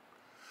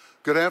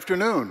Good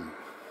afternoon.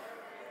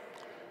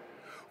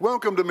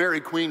 Welcome to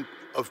Mary Queen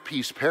of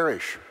Peace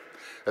Parish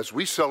as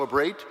we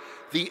celebrate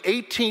the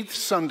 18th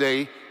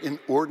Sunday in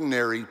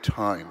Ordinary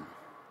Time.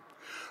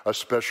 A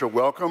special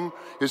welcome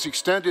is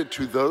extended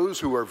to those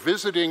who are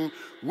visiting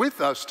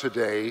with us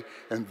today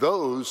and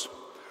those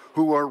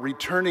who are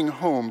returning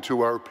home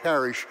to our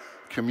parish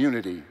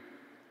community.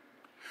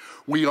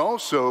 We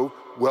also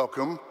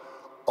welcome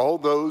all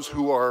those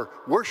who are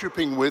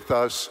worshiping with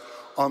us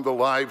on the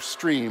live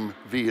stream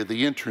via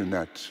the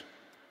internet.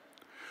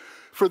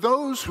 For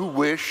those who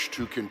wish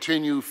to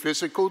continue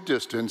physical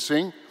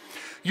distancing,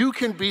 you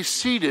can be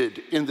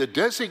seated in the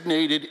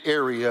designated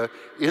area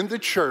in the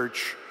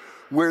church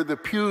where the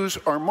pews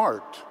are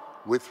marked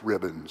with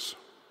ribbons.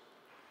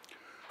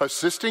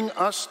 Assisting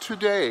us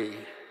today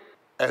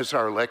as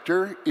our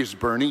lector is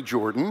Bernie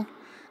Jordan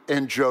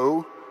and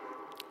Joe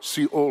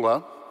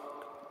Ciola.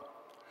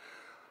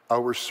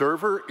 Our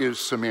server is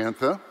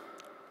Samantha.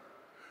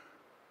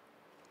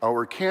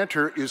 Our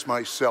cantor is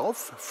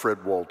myself,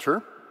 Fred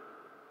Walter.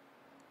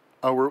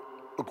 Our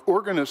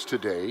organist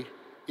today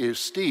is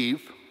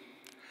Steve.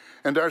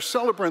 And our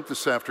celebrant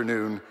this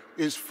afternoon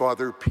is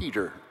Father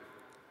Peter.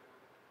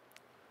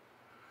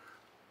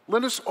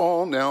 Let us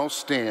all now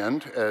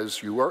stand,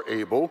 as you are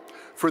able,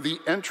 for the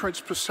entrance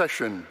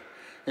procession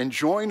and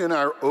join in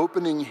our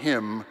opening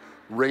hymn,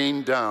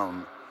 Rain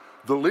Down.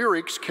 The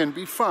lyrics can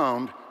be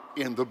found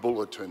in the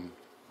bulletin.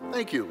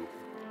 Thank you.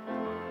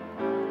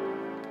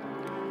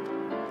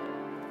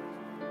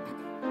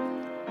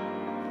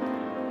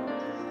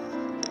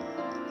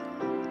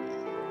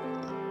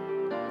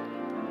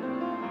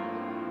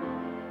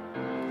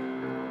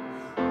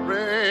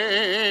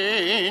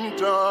 Rain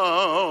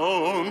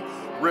down,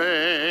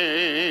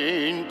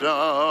 rain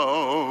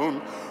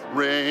down,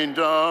 rain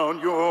down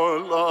your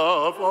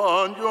love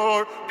on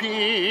your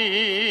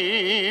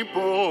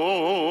people.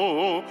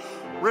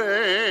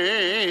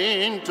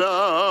 Rain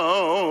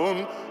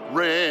down,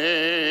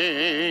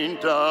 rain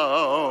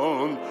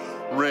down,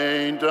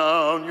 rain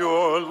down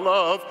your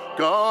love,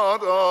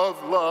 God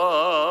of life.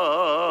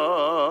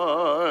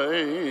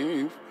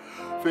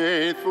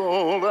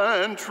 Faithful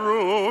and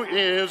true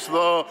is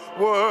the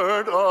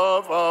word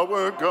of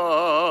our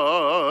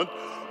God.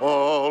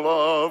 All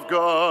of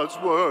God's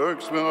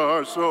works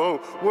are so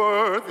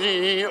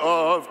worthy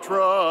of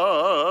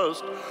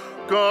trust.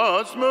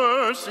 God's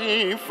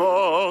mercy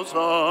falls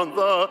on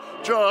the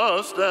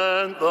just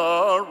and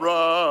the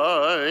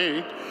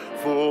right.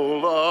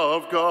 Full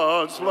of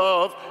God's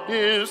love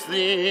is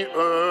the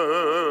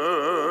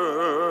earth.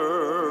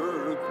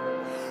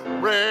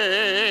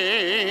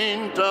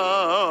 Rain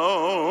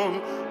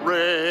down,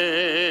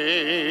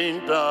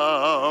 rain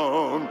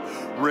down,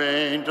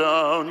 rain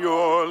down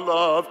your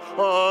love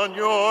on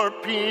your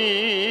people.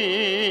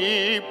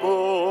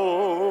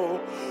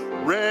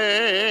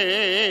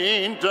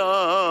 Rain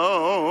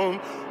down,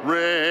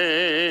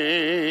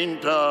 rain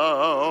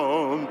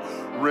down,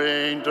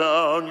 rain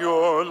down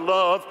your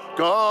love,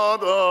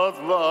 God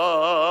of life.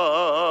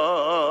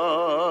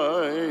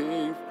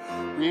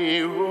 We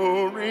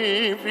who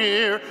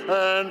revere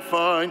and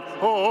find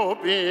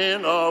hope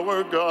in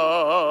our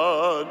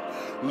God,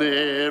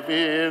 live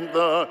in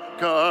the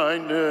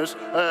kindness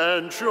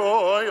and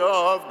joy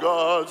of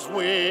God's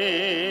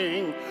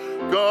wing.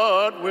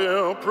 God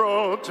will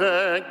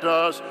protect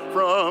us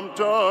from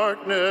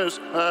darkness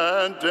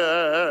and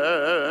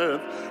death.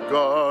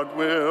 God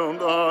will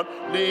not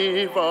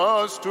leave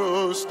us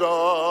to starve.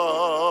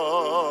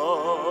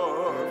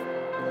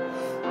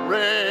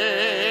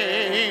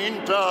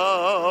 Rain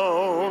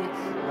down,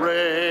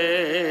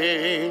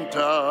 rain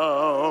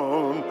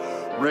down,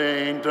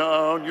 rain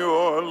down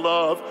your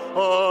love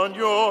on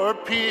your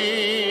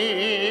people.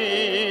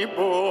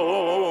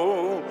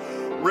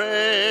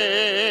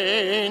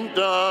 Rain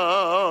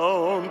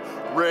down,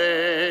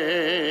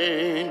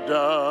 rain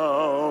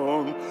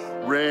down,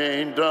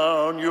 rain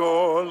down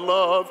your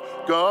love,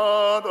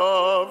 God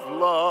of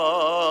life.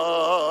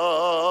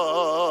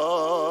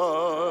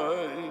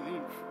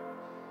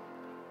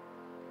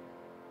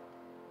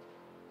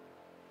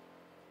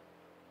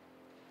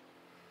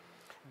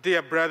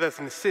 Dear brothers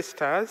and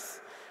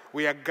sisters,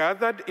 we are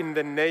gathered in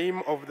the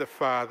name of the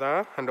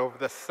Father, and of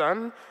the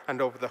Son,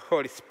 and of the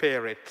Holy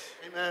Spirit.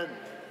 Amen.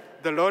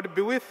 The Lord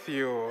be with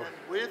you. And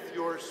with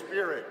your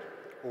spirit.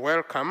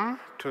 Welcome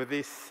to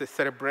this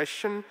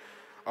celebration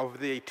of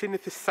the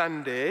 18th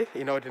Sunday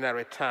in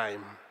Ordinary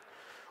Time.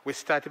 We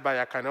start by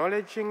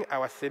acknowledging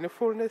our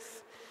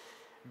sinfulness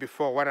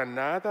before one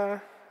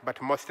another, but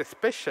most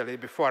especially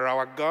before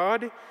our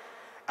God,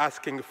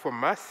 asking for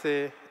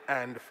mercy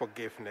and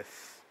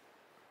forgiveness.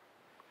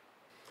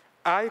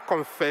 I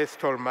confess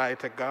to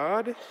Almighty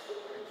God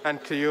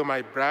and to you,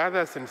 my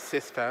brothers and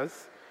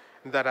sisters,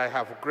 that I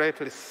have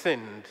greatly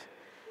sinned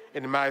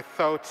in my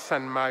thoughts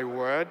and my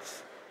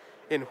words,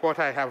 in what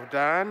I have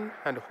done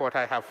and what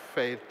I have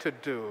failed to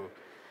do,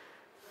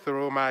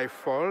 through my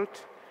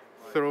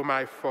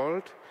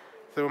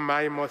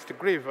most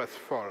grievous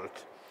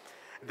fault.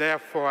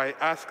 Therefore, I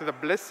ask the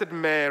Blessed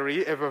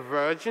Mary, ever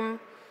Virgin,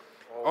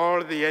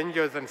 all the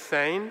angels and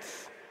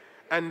saints,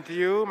 and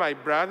you, my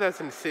brothers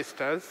and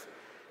sisters,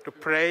 to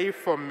pray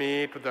for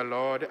me to the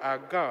Lord our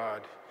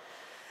God.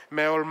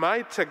 May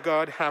Almighty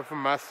God have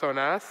mercy on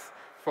us,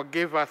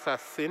 forgive us our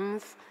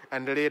sins,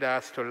 and lead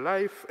us to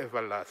life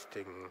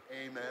everlasting.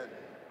 Amen.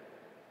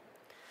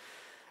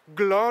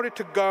 Glory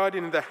to God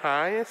in the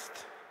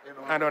highest,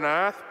 and on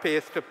earth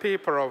peace to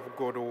people of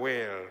good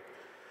will.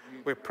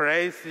 We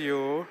praise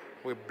you,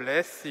 we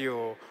bless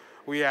you,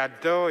 we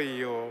adore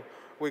you,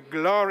 we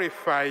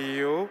glorify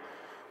you,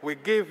 we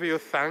give you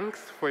thanks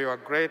for your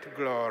great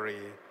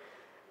glory.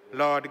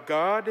 Lord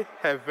God,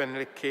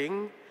 Heavenly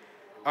King,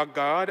 O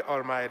God,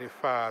 Almighty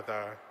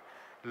Father,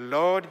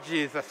 Lord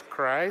Jesus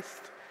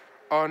Christ,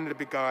 only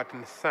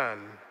begotten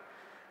Son,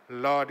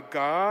 Lord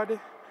God,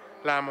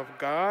 Lamb of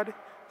God,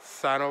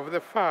 Son of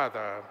the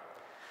Father,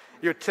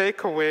 you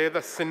take away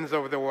the sins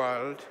of the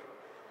world,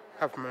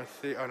 have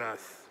mercy on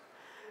us.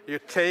 You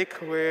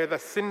take away the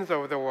sins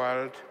of the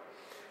world,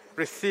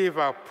 receive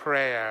our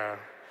prayer.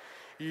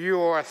 You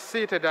are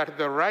seated at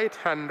the right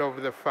hand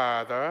of the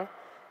Father,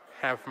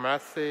 have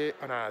mercy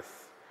on us.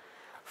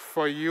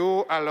 For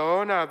you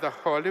alone are the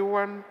Holy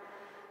One,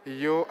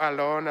 you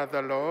alone are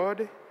the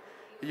Lord,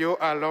 you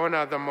alone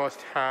are the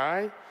Most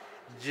High,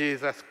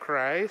 Jesus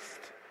Christ,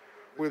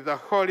 with the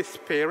Holy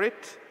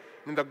Spirit,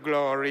 in the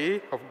glory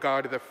of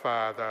God the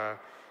Father.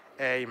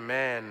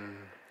 Amen.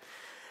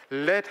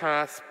 Let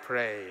us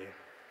pray.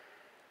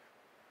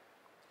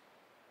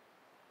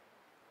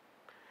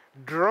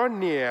 Draw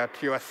near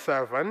to your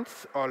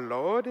servants, O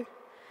Lord,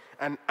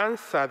 and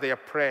answer their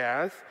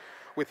prayers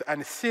with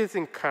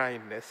unceasing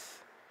kindness,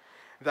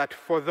 that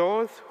for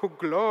those who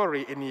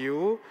glory in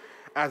you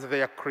as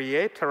their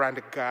creator and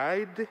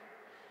guide,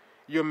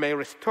 you may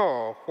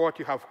restore what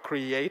you have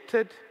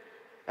created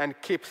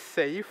and keep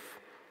safe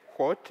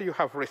what you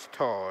have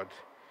restored.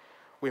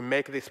 We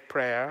make this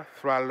prayer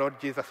through our Lord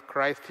Jesus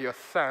Christ, your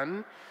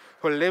Son,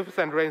 who lives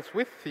and reigns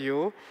with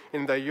you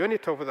in the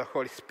unity of the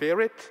Holy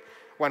Spirit,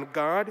 one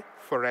God,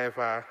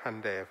 forever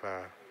and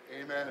ever.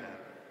 Amen.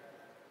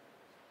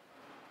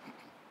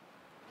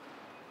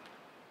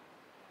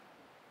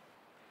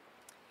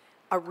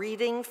 A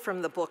reading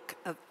from the book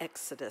of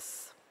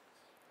Exodus.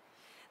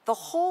 The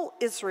whole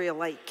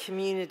Israelite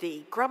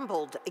community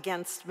grumbled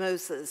against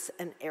Moses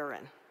and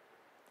Aaron.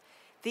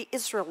 The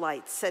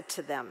Israelites said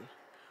to them,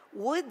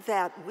 "Would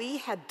that we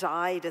had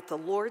died at the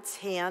Lord's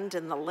hand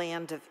in the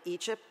land of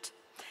Egypt,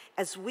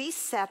 as we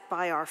sat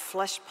by our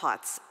flesh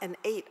pots and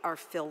ate our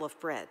fill of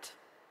bread.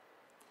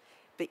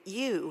 But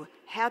you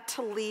had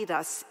to lead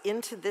us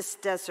into this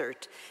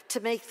desert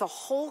to make the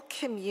whole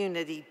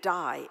community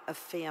die of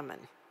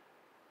famine."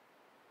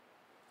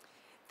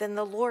 Then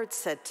the Lord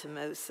said to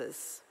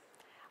Moses,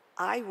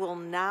 "I will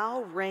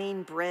now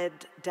rain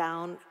bread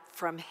down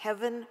from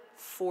heaven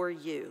for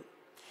you.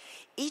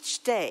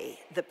 Each day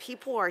the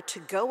people are to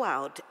go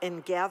out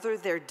and gather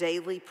their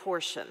daily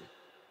portion.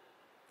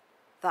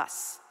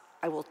 Thus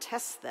I will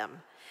test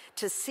them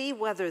to see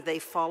whether they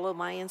follow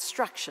my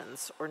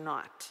instructions or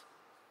not.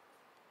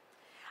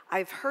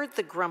 I've heard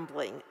the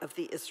grumbling of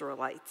the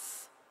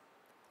Israelites.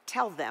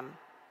 Tell them,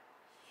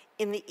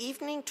 in the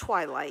evening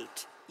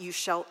twilight you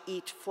shall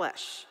eat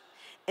flesh,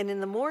 and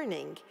in the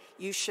morning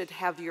you should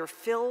have your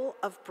fill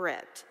of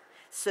bread,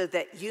 so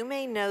that you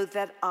may know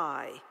that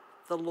I,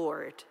 the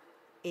Lord,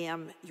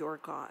 am your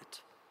God."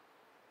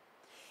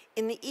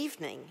 In the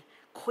evening,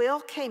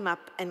 quail came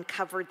up and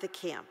covered the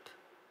camp.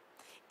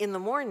 In the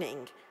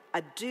morning,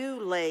 a dew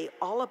lay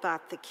all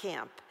about the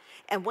camp,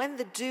 and when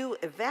the dew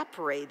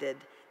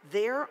evaporated,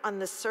 there on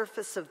the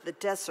surface of the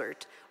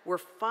desert were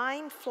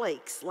fine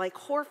flakes like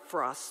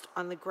hoarfrost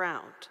on the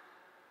ground.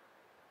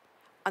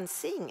 On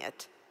seeing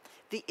it,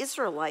 the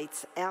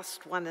Israelites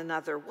asked one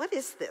another, "What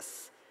is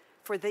this?"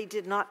 For they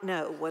did not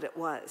know what it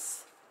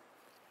was.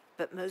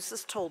 But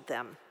Moses told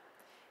them,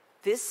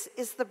 "This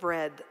is the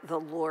bread the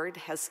Lord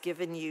has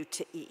given you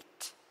to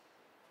eat."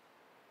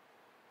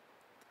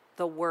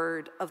 The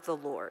word of the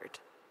Lord.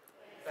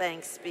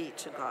 Thanks be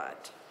to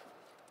God.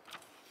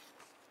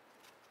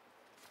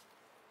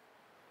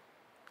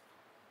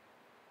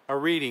 A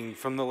reading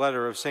from the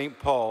letter of St.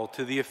 Paul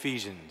to the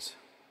Ephesians.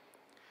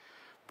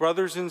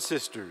 Brothers and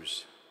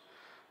sisters,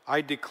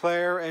 I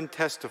declare and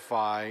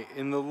testify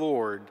in the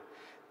Lord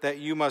that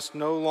you must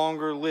no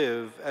longer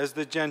live as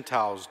the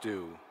Gentiles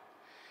do,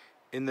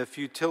 in the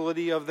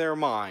futility of their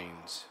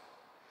minds.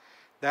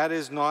 That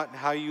is not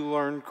how you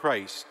learned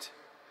Christ,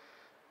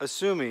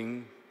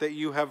 assuming that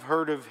you have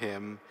heard of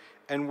him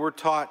and were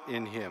taught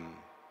in him,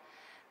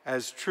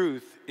 as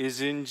truth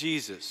is in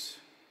Jesus,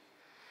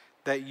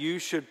 that you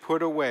should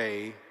put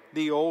away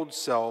the old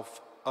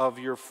self of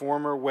your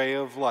former way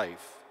of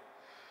life,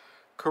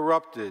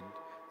 corrupted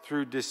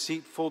through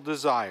deceitful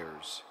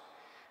desires,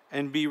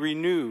 and be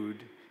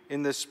renewed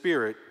in the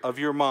spirit of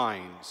your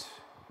minds,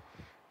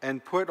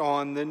 and put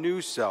on the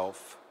new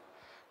self,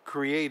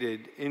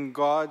 created in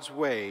God's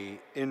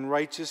way in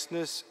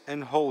righteousness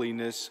and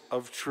holiness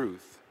of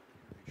truth.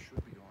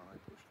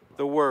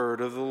 The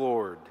word of the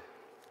Lord.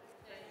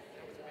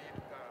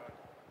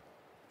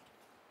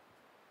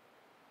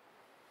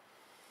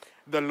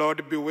 The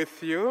Lord be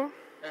with you.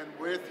 And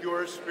with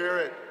your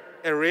spirit.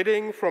 A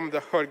reading from the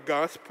Holy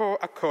Gospel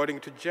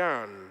according to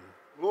John.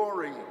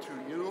 Glory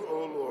to you,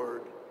 O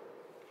Lord.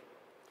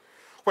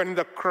 When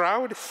the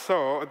crowd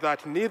saw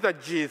that neither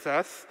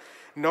Jesus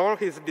nor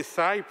his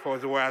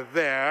disciples were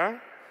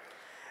there,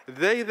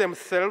 they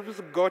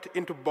themselves got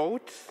into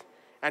boats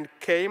and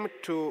came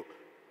to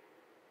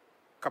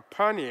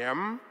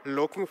Capernaum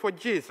looking for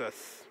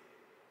Jesus.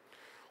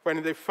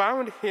 When they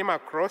found him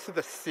across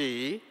the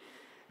sea,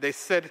 they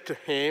said to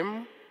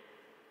him,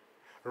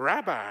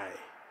 "Rabbi,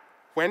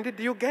 when did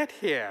you get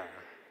here?"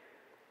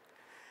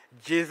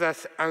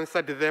 Jesus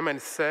answered them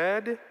and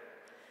said,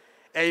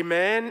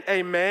 "Amen,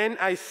 amen,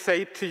 I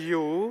say to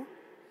you,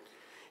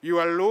 you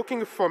are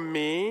looking for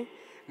me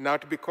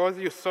not because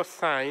you saw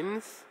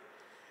signs,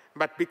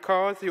 but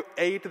because you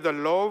ate the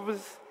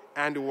loaves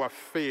and were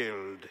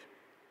filled.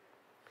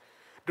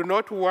 Do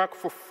not work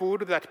for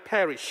food that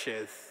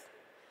perishes,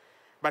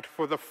 but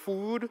for the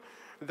food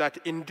that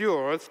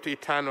endures to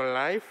eternal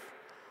life,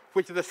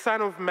 which the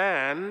Son of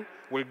Man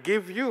will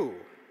give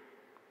you.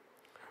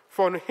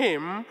 For on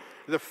him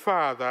the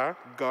Father,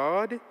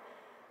 God,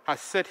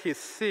 has set his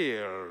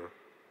seal."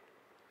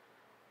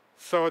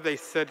 So they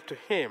said to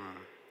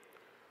him,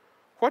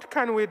 "What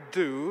can we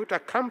do to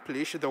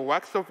accomplish the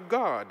works of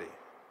God?"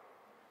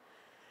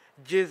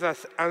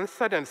 Jesus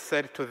answered and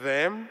said to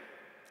them,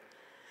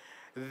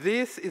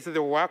 "This is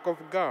the work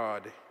of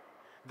God,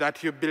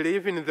 that you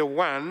believe in the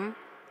one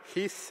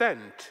he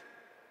sent."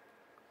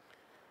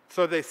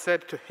 So they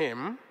said to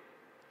him,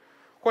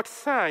 "What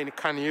sign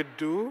can you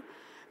do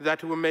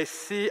that we may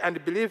see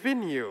and believe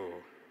in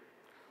you?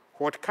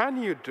 What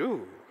can you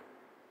do?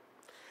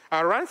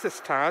 Our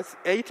ancestors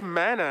ate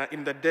manna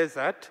in the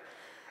desert,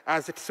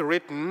 as it's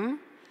written,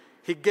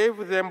 he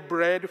gave them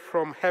bread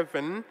from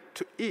heaven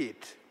to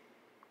eat."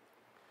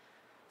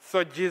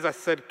 So Jesus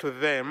said to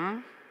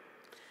them,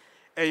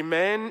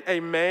 "Amen,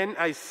 amen,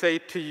 I say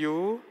to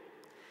you,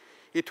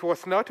 it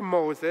was not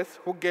Moses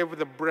who gave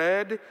the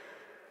bread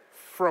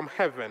from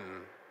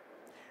heaven.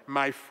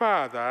 My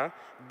Father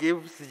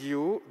gives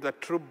you the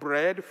true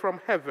bread from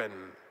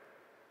heaven.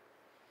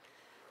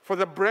 For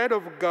the bread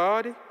of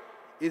God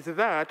is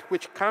that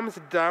which comes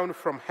down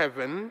from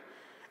heaven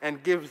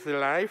and gives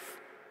life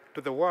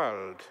to the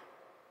world."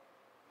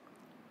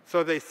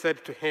 So they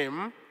said to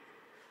him,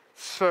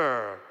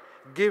 "Sir,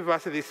 give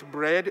us this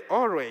bread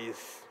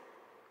always."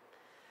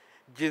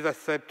 Jesus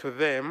said to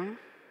them,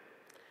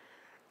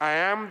 "I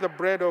am the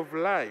bread of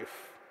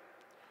life.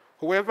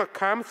 Whoever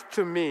comes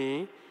to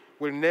me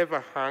will never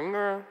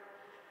hunger,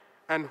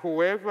 and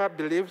whoever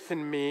believes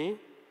in me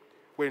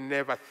will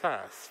never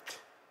thirst."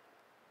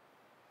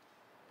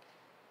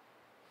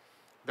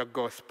 The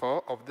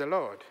Gospel of the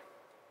Lord.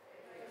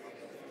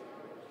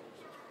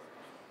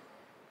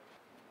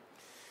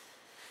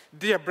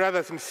 Dear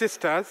brothers and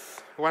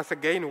sisters, once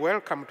again,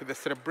 welcome to the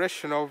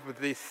celebration of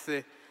this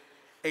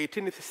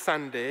 18th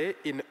Sunday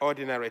in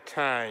Ordinary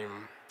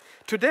Time.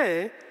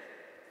 Today,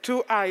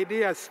 two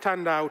ideas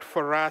stand out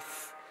for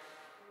us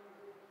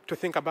to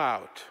think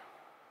about.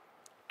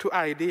 Two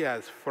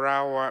ideas for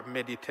our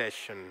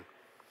meditation.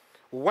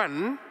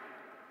 One,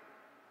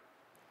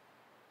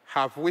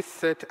 have we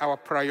set our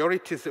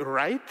priorities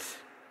right?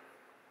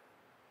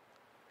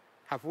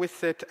 Have we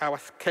set our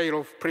scale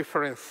of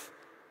preference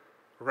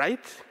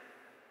right?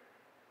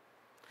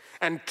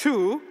 And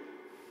two,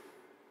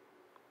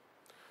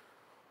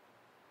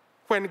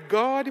 when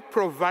God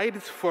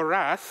provides for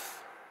us,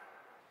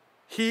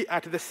 he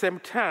at the same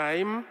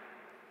time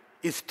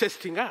is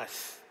testing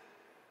us.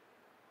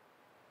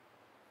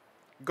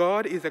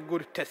 God is a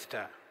good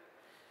tester.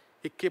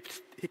 He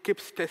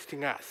keeps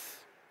testing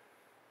us.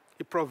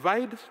 He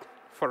provides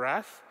for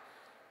us,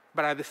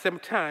 but at the same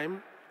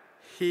time,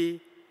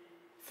 he,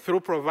 through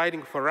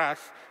providing for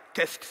us,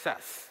 tests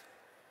us.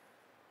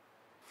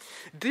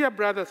 Dear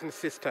brothers and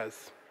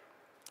sisters,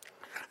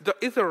 the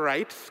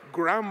Israelites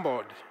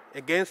grumbled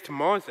against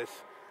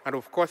Moses and,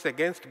 of course,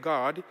 against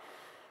God,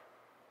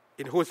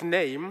 in whose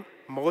name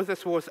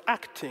Moses was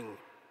acting.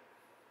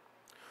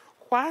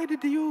 "Why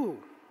did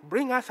you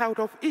bring us out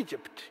of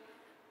Egypt?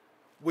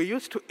 We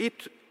used to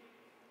eat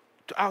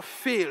to our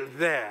fill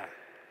there,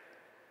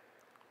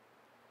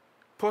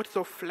 pots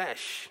of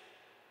flesh.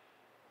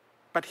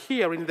 But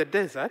here in the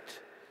desert,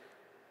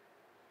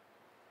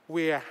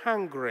 we are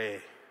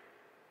hungry.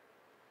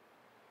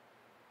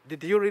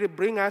 Did you really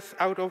bring us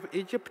out of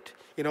Egypt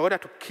in order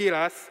to kill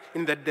us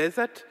in the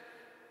desert?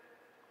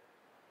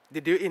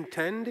 Did you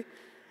intend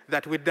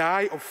that we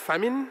die of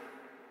famine?"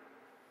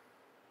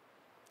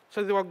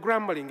 So they were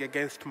grumbling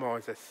against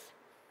Moses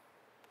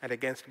and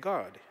against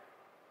God.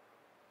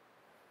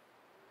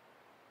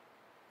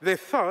 They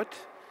thought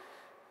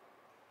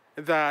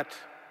that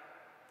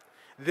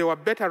they were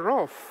better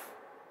off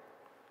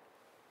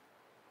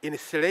in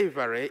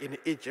slavery in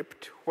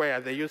Egypt,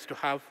 where they used to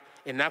have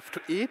enough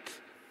to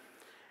eat,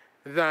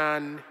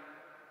 than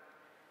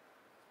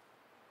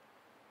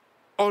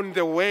on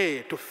the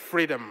way to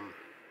freedom,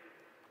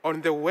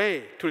 on the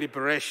way to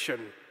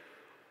liberation,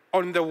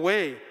 on the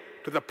way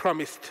to the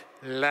promised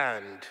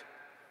land.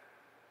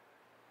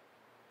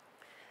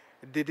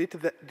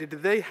 Did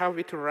they have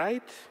it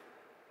right?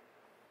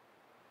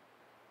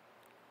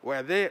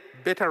 Were they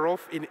better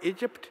off in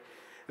Egypt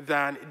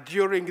than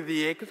during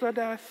the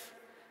Exodus,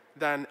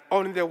 than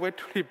on their way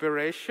to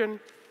liberation?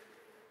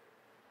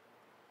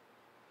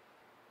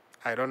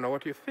 I don't know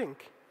what you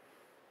think,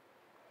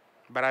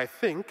 but I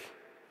think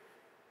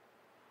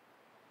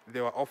they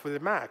were off the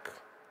mark.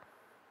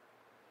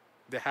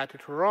 They had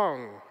it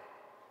wrong.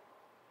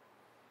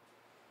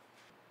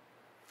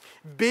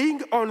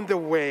 Being on the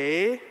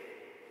way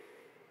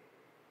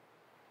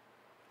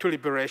to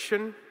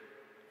liberation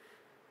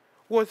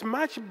was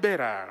much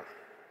better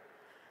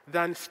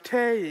than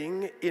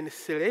staying in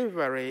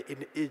slavery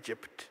in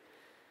Egypt.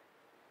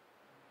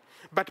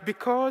 But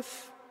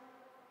because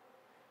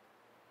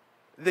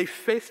they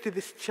faced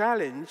this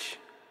challenge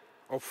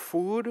of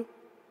food,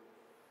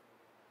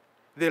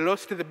 they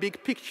lost the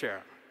big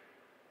picture.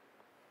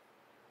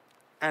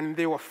 And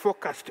they were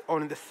focused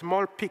on the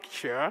small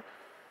picture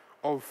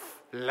of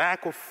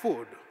lack of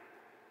food.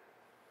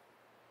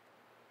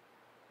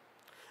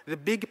 The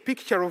big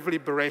picture of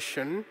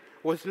liberation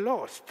was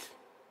lost.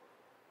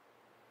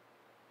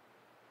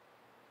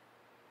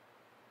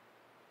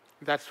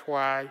 That's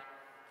why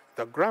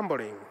the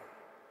grumbling.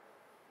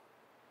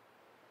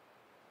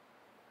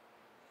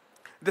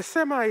 The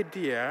same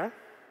idea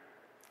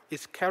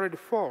is carried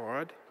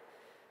forward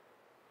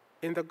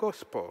in the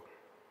gospel.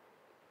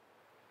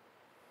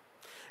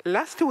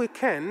 Last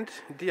weekend,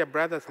 dear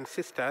brothers and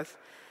sisters,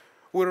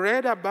 we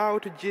read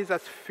about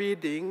Jesus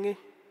feeding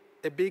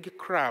a big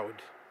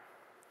crowd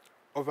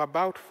of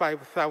about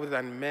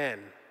 5,000 men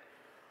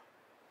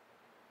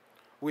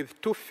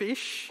with 2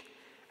 fish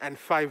and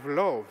 5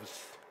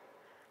 loaves,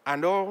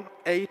 and all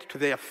ate to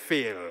their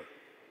fill.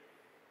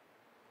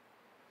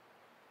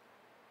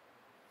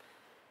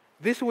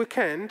 This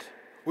weekend,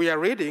 we are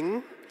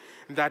reading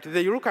that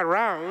they look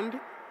around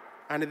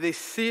and they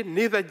see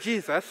neither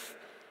Jesus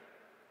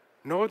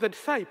nor the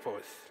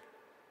disciples,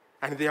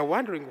 and they are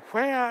wondering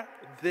where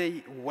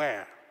they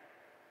were.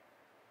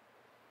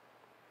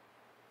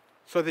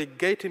 So they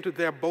get into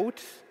their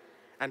boats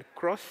and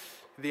cross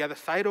the other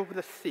side of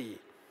the sea.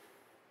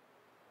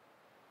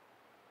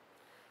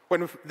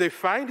 When they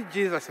find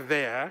Jesus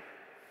there,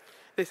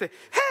 they say,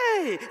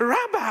 "Hey,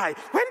 Rabbi,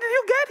 when did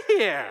you get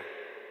here?"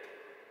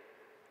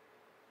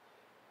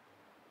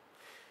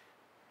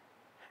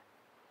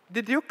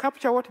 Did you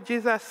capture what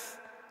Jesus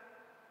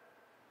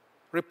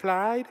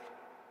replied?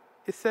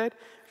 He said,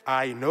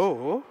 "I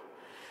know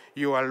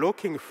you are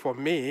looking for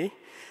me,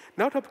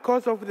 not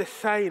because of the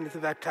signs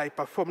that I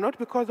perform, not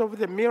because of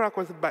the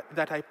miracles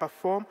that I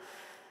perform,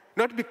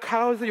 not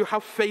because you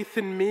have faith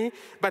in me,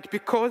 but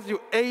because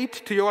you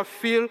ate to your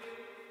fill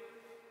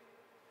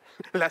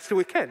last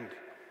weekend."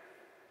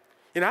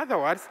 In other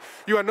words,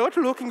 you are not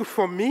looking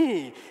for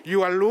me,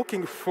 you are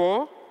looking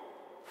for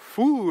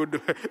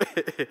food.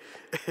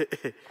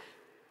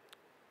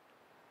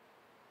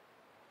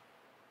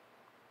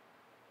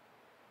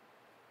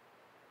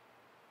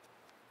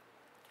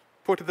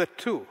 Put the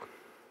two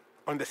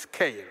on the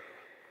scale.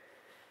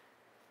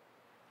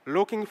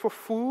 Looking for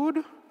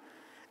food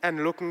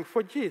and looking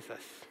for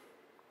Jesus.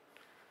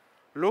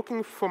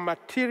 Looking for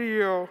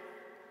material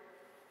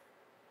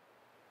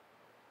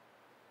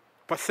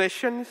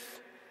possessions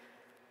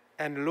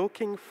and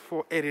looking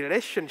for a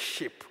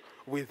relationship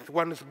with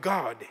one's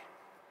God.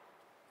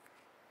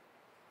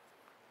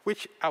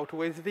 Which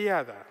outweighs the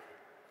other?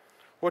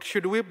 What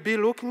should we be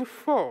looking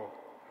for?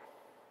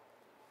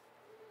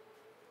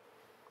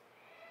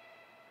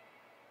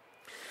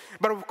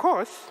 But of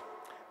course,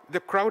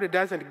 the crowd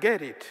doesn't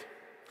get it.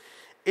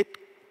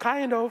 It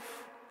kind of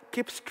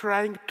keeps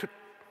trying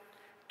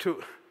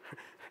to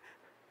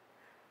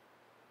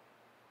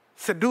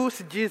seduce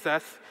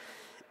Jesus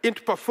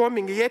into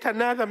performing yet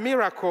another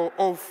miracle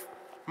of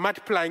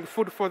multiplying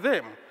food for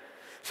them.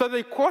 So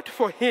they quote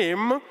for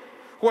him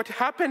what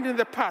happened in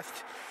the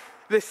past.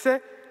 They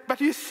say,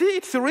 "But you see,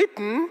 it's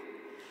written,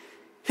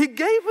 he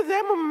gave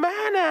them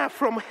manna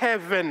from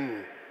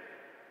heaven."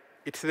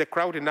 It's the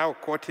crowd now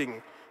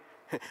quoting.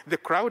 The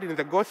crowd in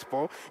the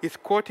gospel is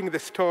quoting the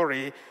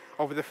story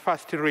of the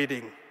first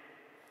reading.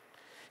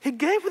 He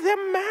gave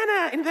them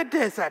manna in the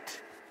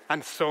desert.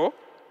 And so,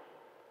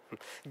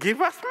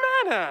 give us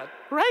manna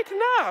right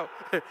now.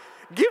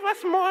 Give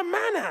us more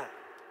manna.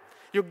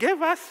 You gave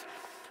us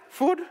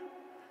food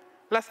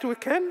last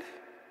weekend.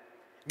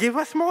 Give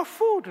us more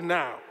food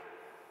now.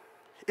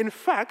 In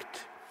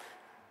fact,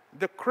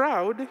 the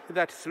crowd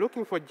that's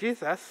looking for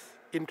Jesus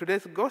in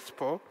today's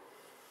gospel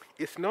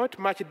is not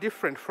much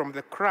different from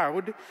the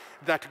crowd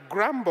that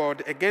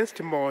grumbled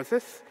against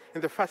Moses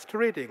in the first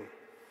reading.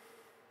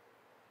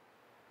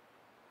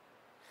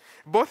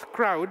 Both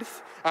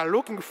crowds are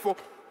looking for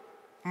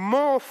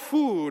more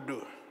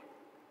food.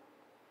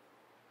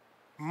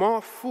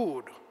 More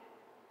food.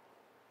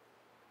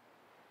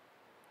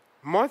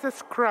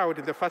 Moses' crowd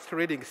in the first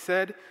reading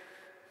said,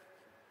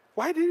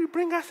 "Why did you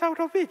bring us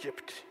out of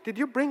Egypt? Did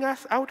you bring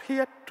us out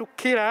here to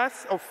kill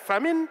us of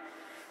famine?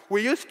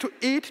 We used to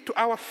eat to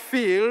our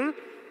fill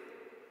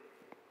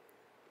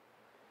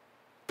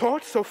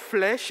pots of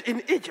flesh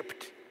in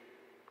Egypt.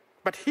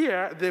 But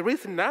here, there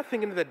is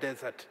nothing in the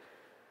desert.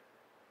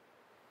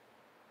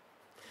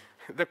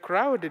 The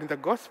crowd in the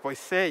gospel is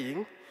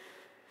saying,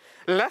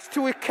 last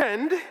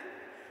weekend,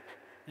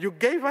 you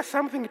gave us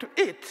something to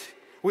eat.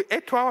 We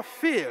ate to our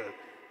fill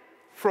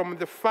from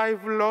the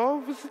 5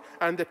 loaves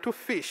and the 2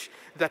 fish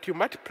that you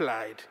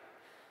multiplied.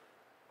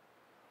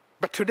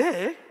 But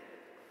today,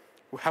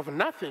 we have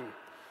nothing.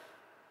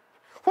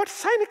 What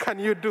sign can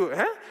you do?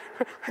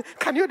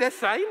 Can you do a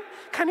sign?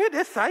 Can you do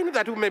a sign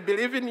that we may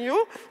believe in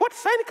you? What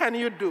sign can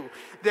you do?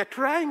 They're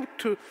trying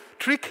to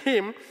trick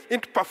him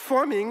into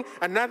performing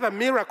another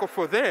miracle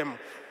for them,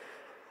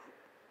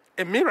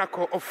 a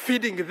miracle of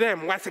feeding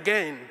them once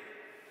again.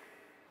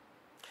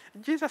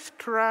 Jesus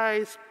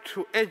tries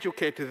to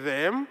educate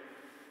them,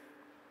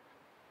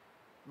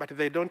 but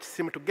they don't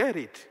seem to get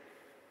it.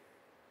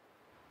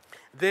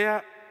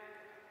 Their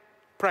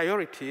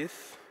priorities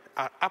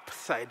are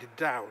upside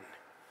down.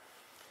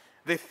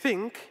 They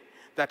think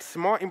that it's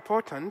more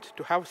important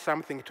to have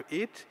something to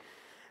eat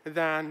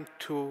than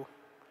to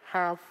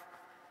have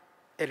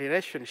a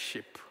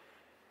relationship,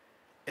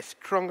 a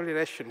strong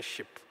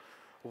relationship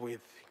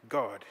with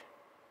God,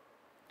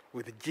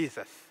 with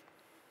Jesus.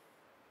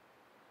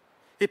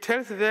 He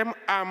tells them,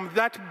 I'm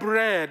that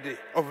bread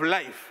of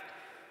life.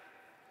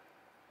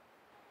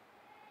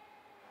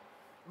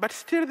 But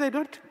still they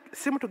don't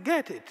seem to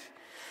get it.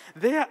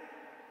 Their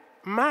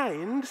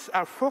minds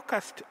are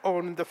focused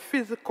on the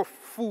physical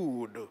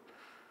food.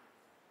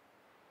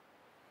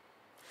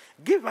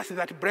 Give us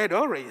that bread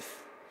always.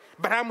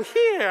 But I'm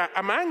here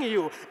among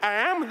you. I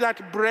am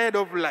that bread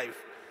of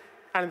life.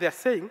 And they're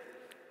saying,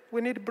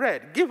 we need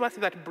bread. Give us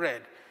that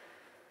bread.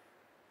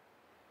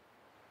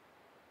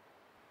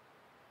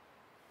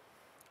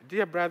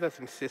 Dear brothers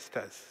and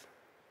sisters,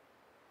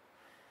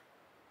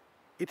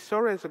 it's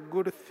always a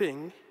good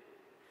thing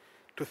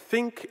to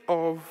think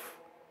of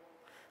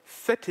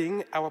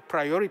setting our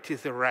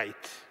priorities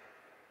right.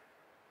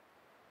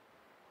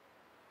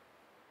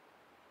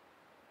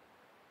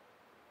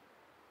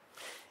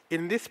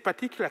 In this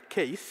particular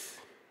case,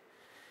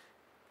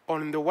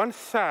 on the one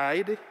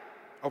side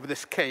of the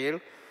scale,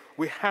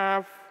 we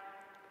have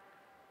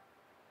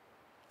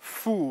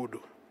food,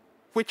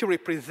 which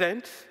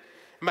represents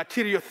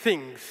material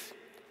things,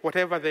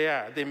 whatever they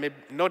are. They may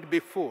not be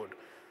food.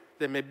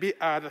 They may be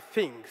other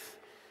things,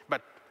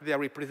 but they are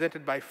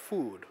represented by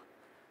food.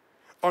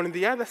 On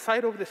the other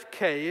side of the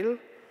scale,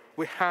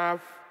 we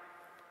have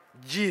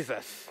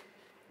Jesus,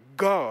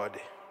 God,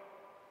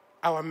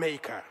 our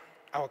Maker,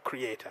 our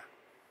Creator.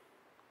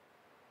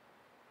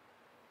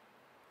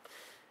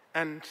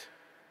 And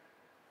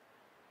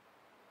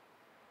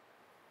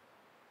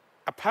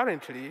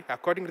apparently,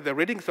 according to the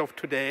readings of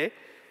today,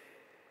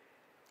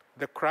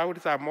 the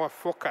crowds are more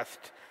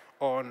focused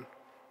on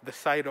the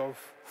side of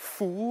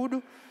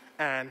food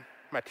and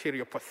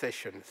material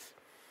possessions.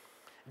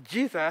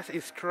 Jesus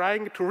is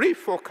trying to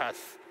refocus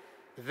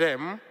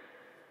them,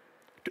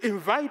 to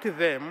invite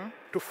them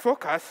to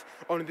focus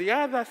on the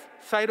other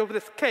side of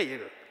the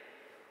scale,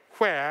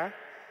 where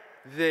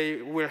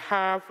they will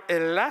have a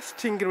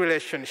lasting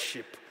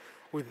relationship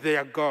with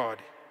their God.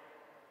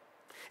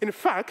 In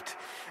fact,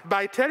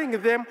 by telling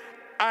them,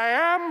 I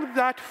am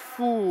that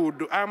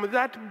food, I am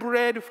that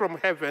bread from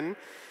heaven,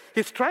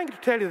 he's trying to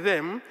tell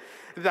them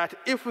that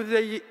if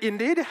they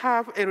indeed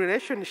have a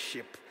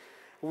relationship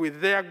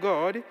with their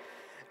God,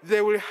 they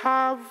will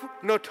have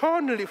not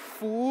only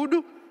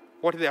food,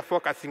 what they are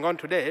focusing on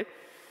today,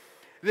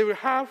 they will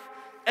have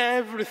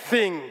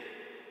everything.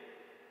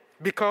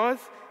 Because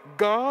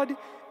God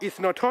is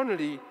not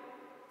only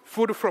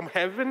food from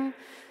heaven,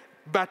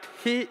 but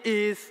he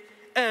is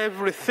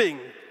everything.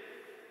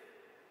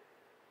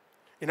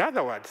 In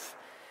other words,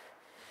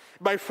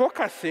 by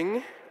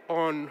focusing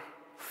on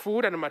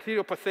food and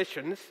material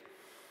possessions,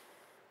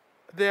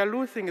 they are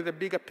losing the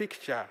bigger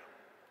picture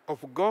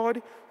of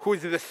God, who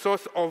is the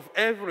source of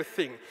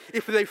everything.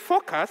 If they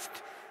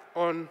focused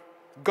on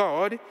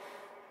God,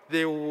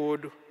 they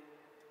would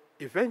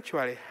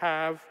eventually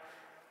have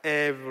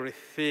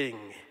everything.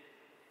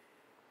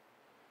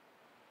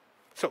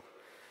 So,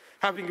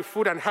 having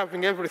food and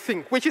having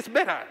everything, which is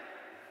better?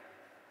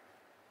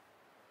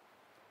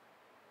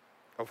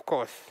 Of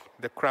course,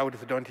 the crowds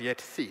don't yet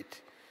see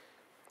it.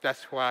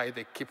 That's why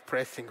they keep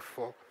pressing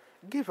for,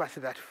 give us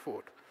that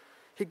food.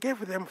 He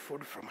gave them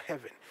food from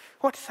heaven.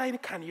 What sign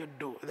can you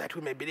do that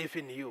we may believe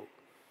in you?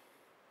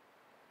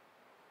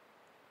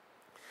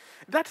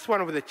 That's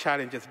one of the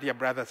challenges, dear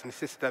brothers and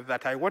sisters,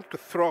 that I want to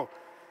throw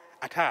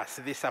at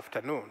us this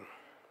afternoon.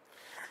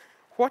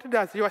 What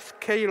does your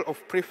scale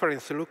of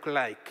preference look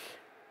like?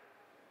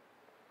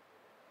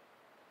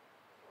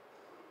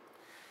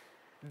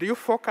 Do you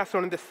focus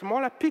on the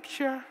smaller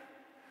picture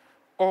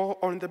or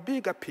on the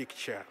bigger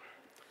picture?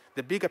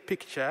 The bigger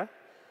picture,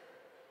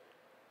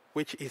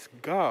 which is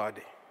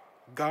God.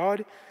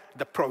 God,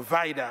 the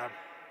provider.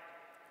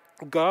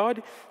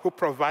 God who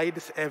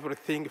provides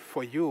everything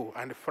for you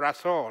and for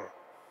us all.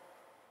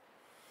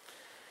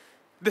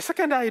 The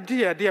second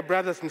idea, dear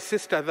brothers and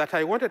sisters, that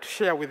I wanted to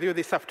share with you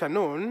this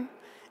afternoon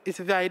is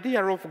the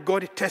idea of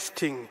God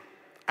testing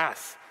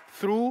us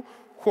through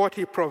what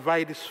he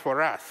provides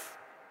for us.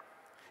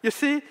 You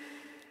see,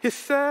 he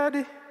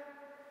said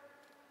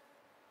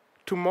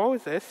to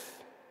Moses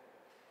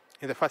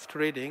in the first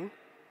reading,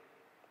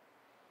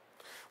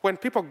 when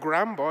people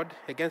grumbled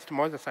against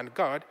Moses and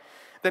God,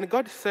 then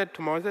God said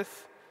to Moses,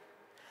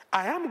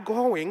 I am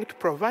going to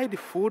provide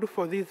food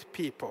for these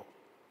people.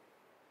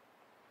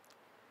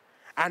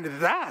 And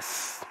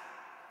thus,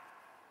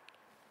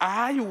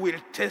 I will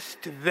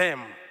test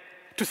them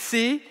to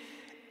see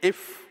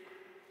if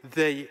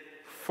they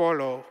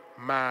follow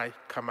my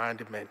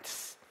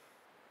commandments.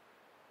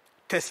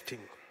 Testing.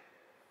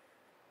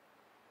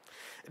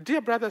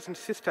 Dear brothers and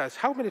sisters,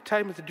 how many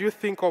times do you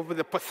think of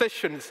the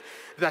possessions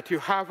that you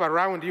have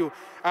around you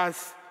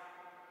as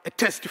a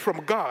test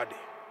from God?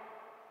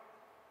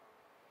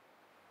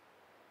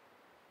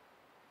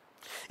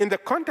 In the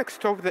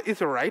context of the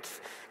Israelites,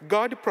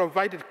 God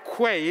provided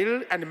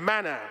quail and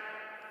manna,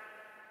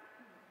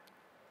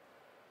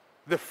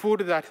 the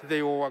food that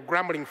they were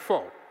grumbling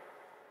for.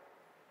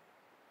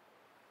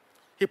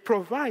 He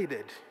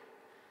provided.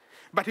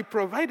 But he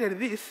provided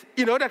this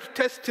in order to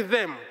test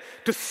them,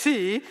 to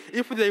see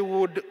if they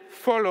would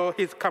follow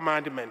his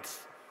commandments.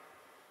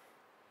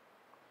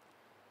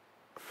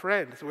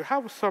 Friends, we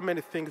have so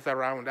many things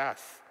around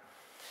us.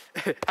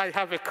 I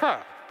have a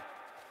car,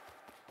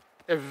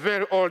 a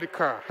very old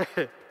car,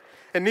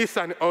 a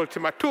Nissan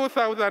Altima,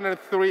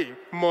 2003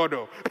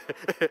 model.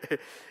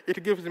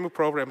 It gives me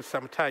problems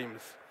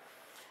sometimes,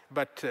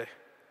 but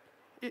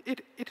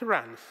it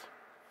runs.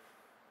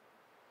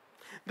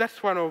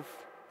 That's one of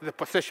the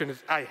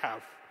possessions I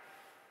have.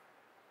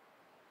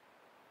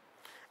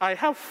 I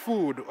have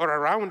food all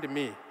around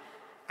me,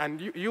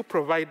 and you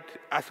provide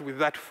us with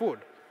that food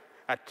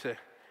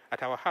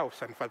at our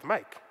house and Father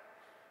Mike.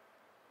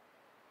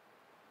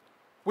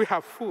 We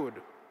have food.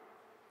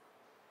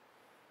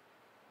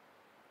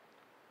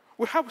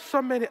 We have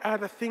so many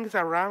other things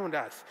around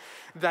us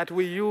that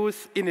we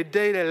use in a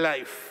daily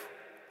life.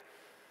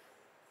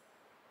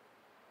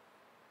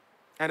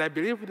 And I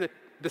believe that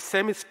the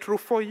same is true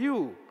for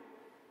you.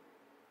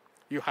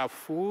 You have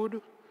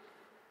food,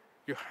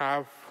 you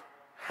have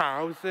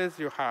houses,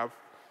 you have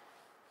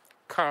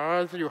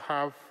cars, you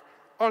have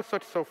all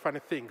sorts of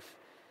funny things.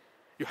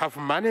 You have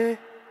money.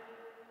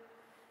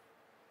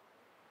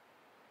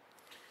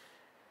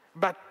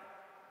 But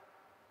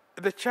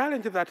the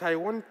challenge that I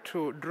want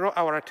to draw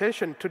our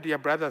attention to, dear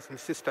brothers and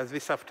sisters,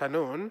 this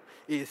afternoon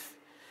is,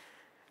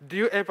 do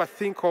you ever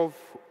think of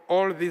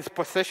all these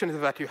possessions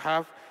that you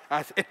have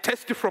as a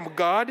test from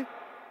God?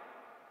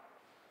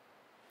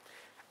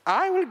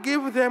 I will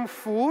give them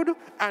food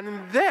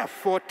and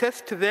therefore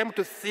test them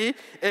to see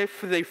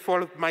if they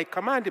follow my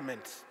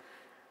commandments.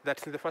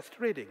 That's in the first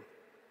reading.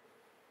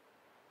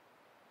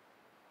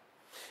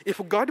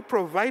 If God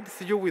provides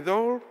you with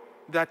all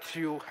that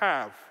you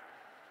have,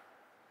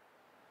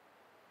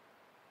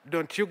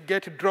 don't you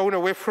get drawn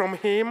away from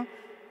him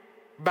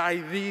by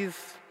these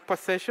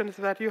possessions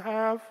that you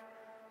have?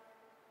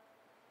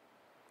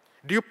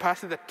 Do you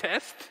pass the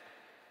test?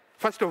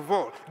 First of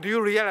all, do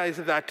you realize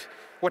that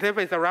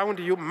whatever is around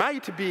you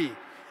might be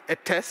a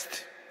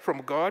test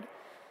from God?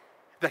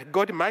 That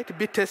God might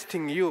be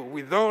testing you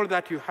with all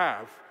that you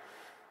have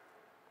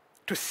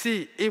to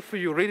see if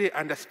you really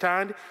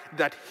understand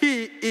that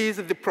he is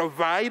the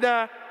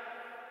provider?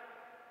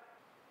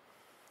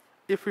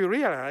 If we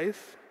realize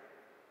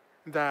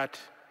that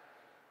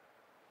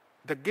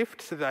the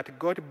gifts that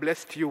God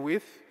blessed you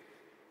with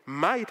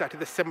might at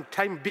the same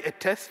time be a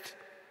test,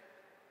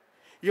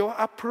 your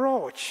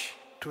approach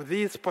to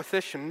these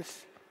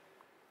possessions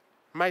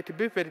might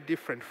be very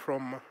different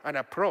from an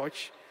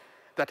approach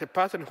that a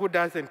person who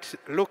doesn't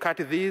look at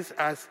these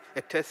as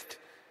a test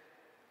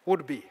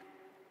would be.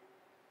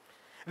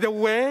 The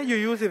way you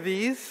use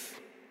these,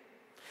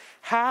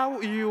 how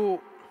you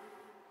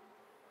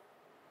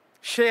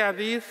share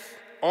these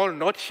or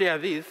not share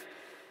these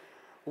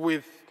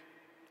with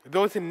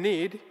those in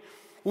need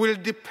will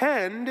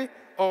depend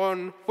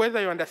on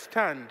whether you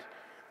understand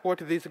what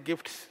these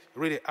gifts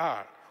really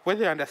are,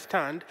 whether you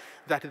understand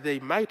that they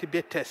might be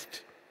a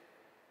test.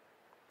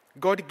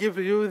 God gives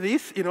you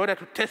this in order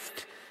to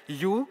test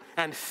you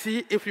and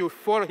see if you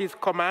follow his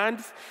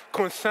commands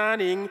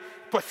concerning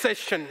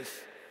possessions,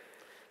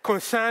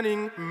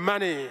 concerning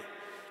money,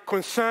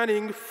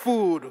 concerning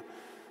food,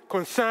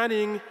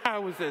 concerning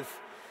houses,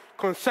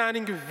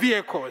 concerning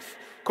vehicles,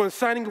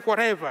 concerning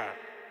whatever.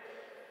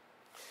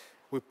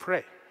 We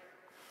pray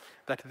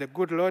that the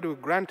good Lord will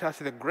grant us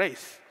the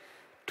grace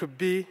to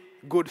be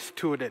good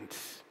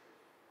students,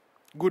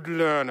 good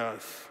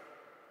learners,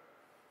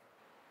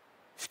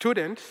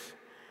 students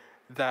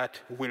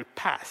that will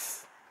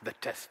pass the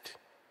test,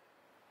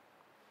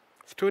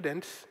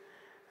 students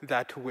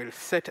that will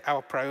set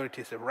our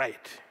priorities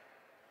right,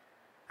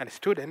 and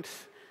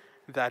students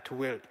that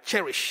will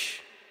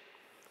cherish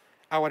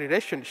our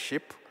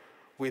relationship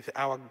with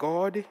our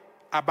God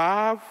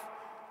above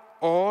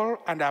all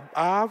and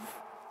above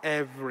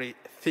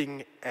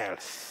everything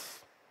else.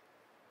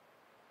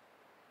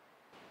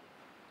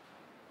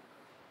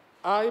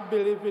 I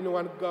believe in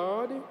one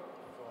God,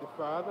 the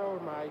Father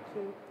Almighty,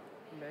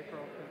 maker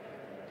of the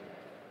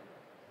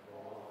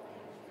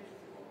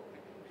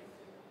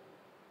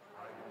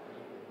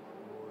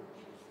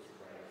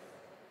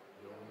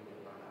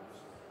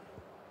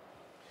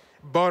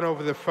born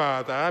of the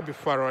Father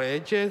before all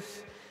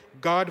ages,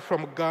 God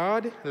from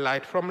God,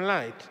 light from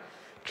light,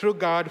 true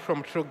God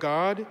from true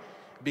God,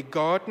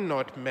 begotten,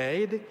 not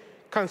made,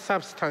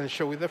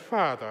 consubstantial with the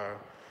Father.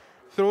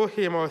 Through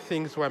him all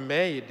things were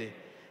made.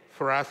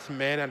 For us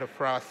men and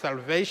for our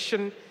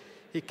salvation,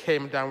 he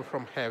came down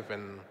from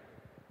heaven.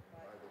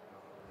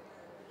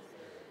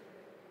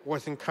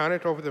 Was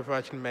incarnate of the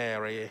Virgin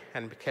Mary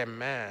and became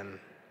man.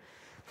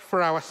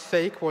 For our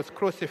sake was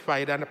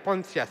crucified under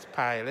Pontius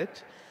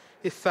Pilate.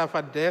 He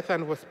suffered death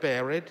and was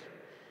buried.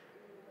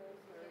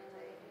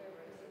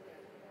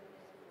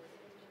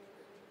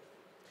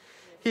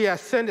 He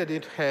ascended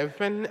into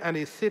heaven and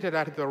is seated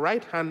at the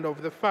right hand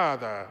of the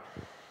Father.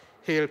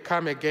 He'll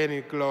come again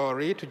in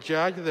glory to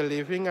judge the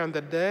living and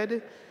the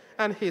dead,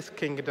 and his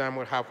kingdom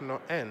will have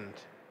no end.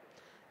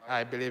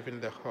 I believe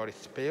in the Holy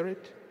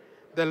Spirit,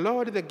 the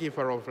Lord, the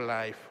giver of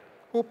life,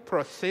 who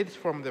proceeds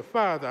from the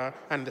Father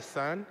and the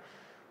Son,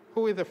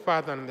 who with the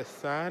Father and the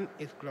Son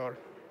is glory.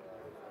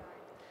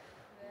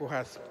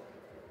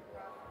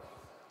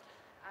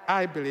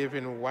 I believe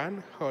in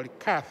one holy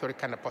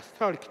Catholic and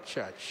Apostolic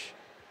Church.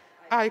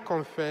 I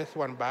confess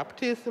one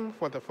baptism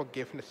for the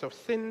forgiveness of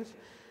sins,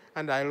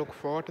 and I look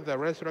forward to the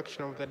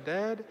resurrection of the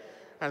dead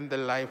and the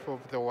life of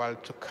the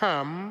world to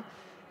come.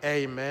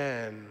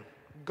 Amen.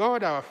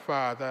 God our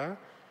Father,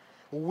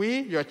 we,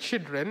 your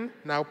children,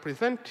 now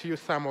present to you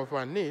some of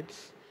our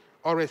needs,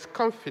 always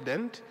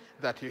confident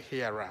that you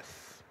hear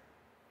us.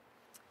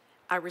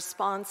 Our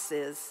response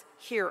is,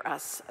 hear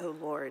us, O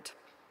Lord.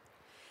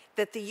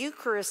 That the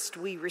Eucharist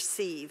we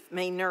receive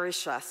may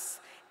nourish us,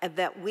 and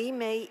that we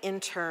may in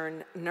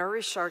turn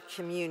nourish our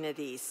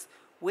communities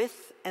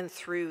with and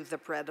through the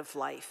bread of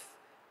life.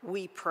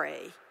 We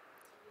pray.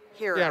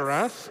 Hear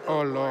us,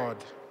 O Lord.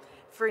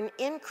 For an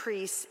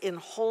increase in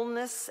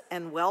wholeness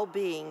and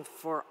well-being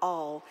for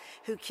all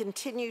who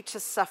continue to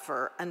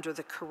suffer under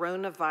the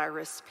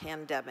coronavirus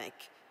pandemic,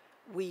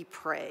 we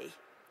pray.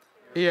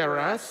 Hear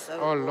us,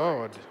 O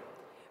Lord.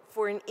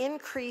 For an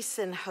increase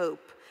in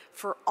hope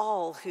for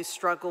all who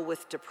struggle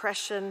with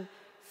depression,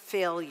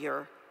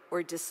 failure,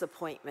 or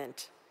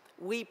disappointment,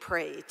 we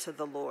pray to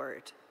the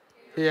Lord.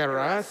 Hear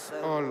us,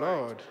 O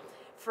Lord.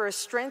 For a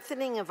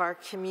strengthening of our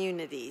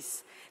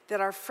communities, that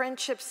our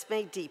friendships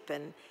may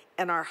deepen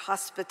and our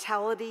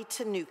hospitality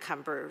to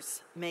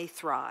newcomers may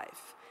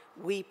thrive,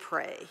 we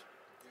pray.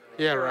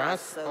 Hear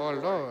us, O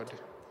Lord.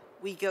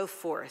 We go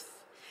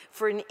forth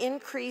for an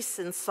increase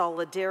in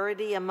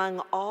solidarity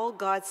among all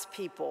God's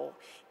people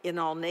in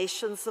all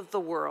nations of the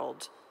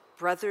world,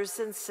 brothers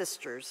and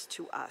sisters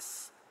to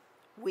us,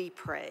 we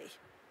pray.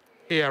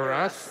 Hear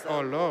us,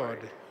 O Lord.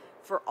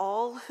 For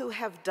all who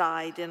have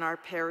died in our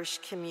parish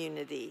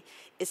community,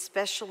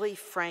 especially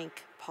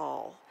Frank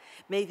Paul,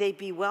 may they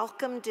be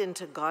welcomed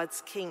into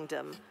God's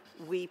kingdom,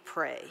 we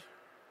pray.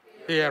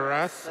 Hear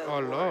us, O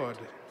Lord.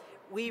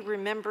 We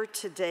remember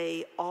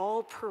today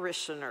all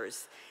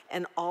parishioners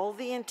and all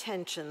the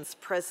intentions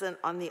present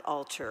on the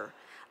altar,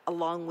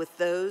 along with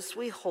those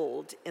we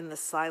hold in the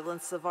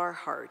silence of our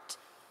heart,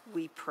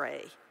 we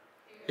pray.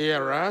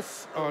 Hear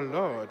us, O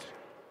Lord.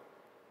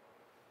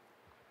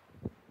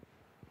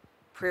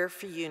 Prayer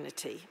for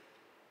unity.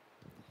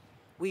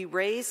 We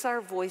raise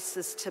our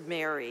voices to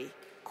Mary,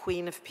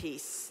 Queen of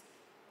Peace,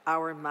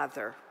 our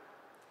Mother,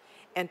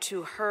 and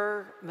to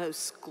her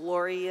most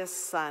glorious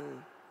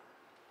Son,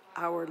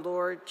 our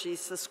Lord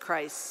Jesus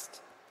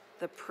Christ,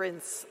 the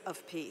Prince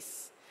of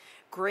Peace.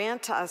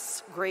 Grant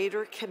us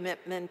greater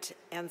commitment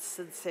and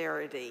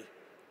sincerity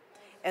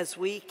as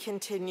we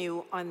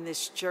continue on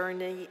this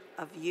journey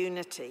of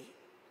unity.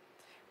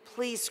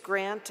 Please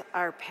grant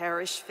our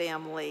parish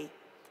family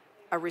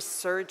a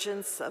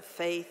resurgence of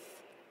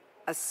faith,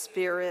 a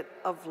spirit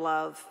of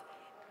love,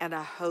 and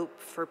a hope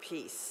for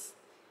peace.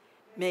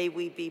 May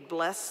we be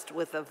blessed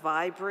with a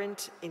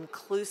vibrant,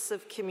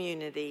 inclusive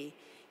community,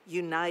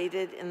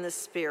 united in the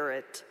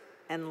Spirit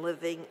and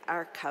living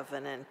our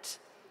covenant.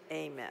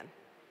 Amen.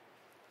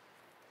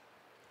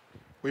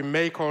 We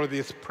make all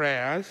these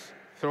prayers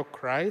through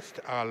Christ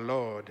our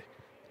Lord.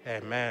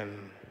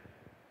 Amen.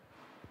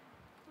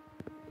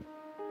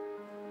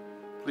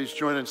 Please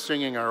join in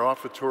singing our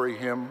offertory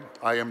hymn,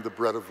 I Am the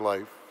Bread of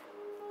Life.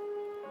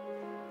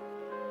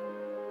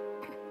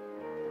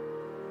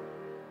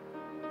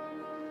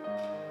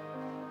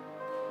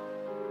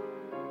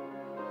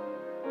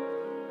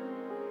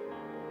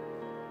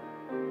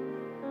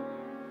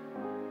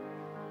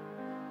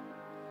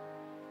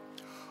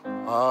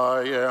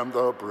 I am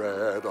the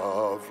bread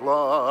of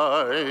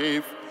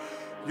life.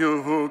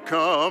 You who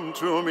come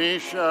to me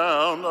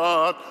shall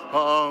not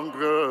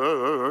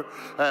hunger,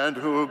 and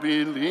who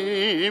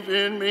believe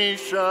in me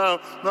shall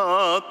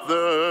not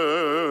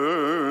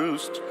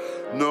thirst.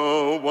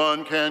 No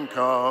one can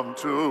come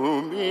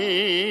to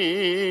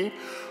me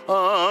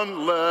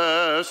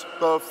unless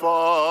the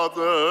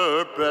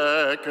Father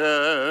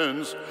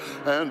beckons,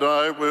 and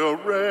I will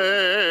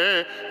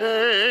raise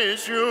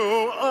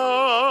you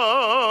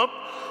up,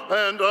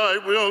 and I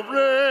will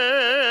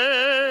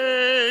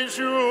raise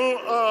you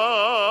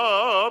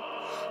up,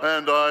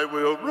 and I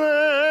will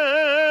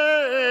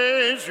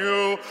raise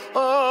you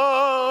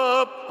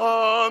up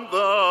on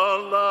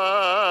the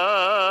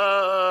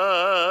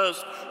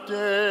last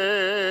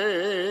day.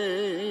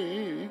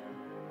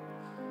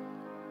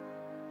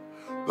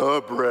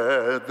 The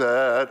bread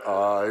that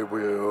I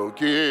will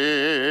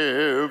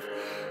give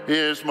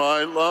is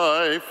my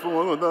life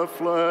for the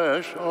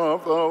flesh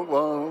of the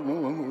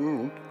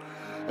world.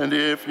 And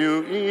if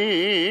you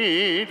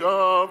eat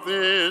of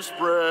this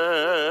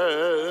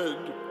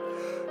bread,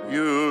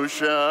 you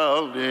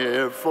shall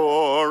live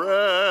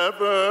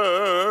forever.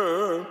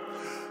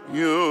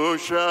 You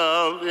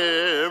shall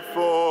live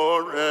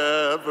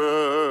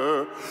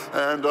forever.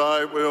 And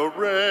I will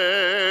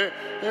raise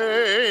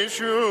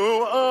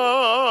you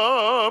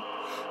up,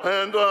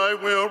 and I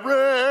will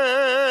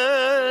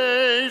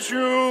raise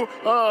you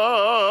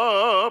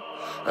up,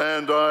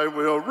 and I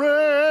will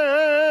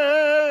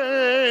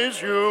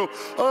raise you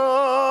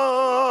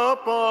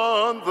up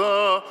on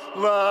the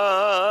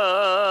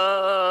last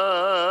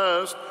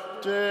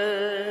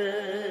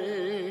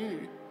day.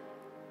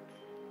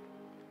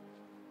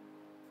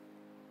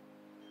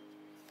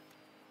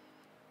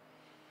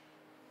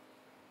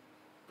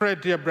 Pray,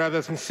 dear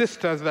brothers and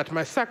sisters, that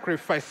my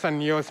sacrifice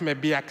and yours may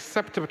be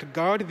acceptable to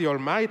God, the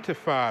Almighty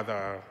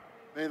Father.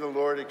 May the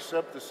Lord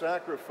accept the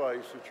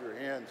sacrifice at your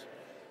hands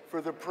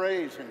for the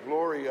praise and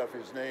glory of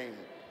his name,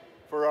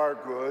 for our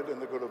good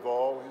and the good of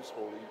all his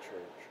holy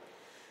church.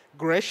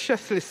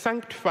 Graciously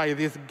sanctify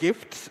these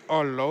gifts,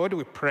 O Lord,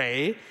 we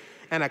pray,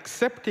 and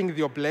accepting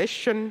the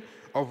oblation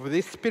of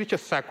this spiritual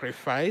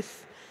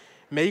sacrifice,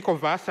 make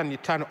of us an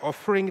eternal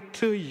offering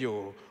to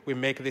you. We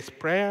make this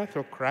prayer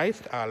through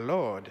Christ our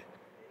Lord.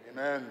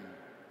 Amen.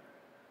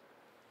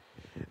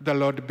 The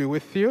Lord be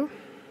with you.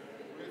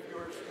 With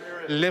your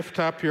spirit, Lift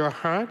up your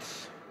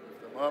hearts.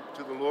 lift them up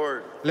to the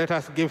Lord. Let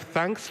us give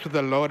thanks to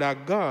the Lord our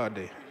God.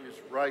 It is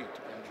right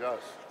and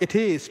just. It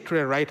is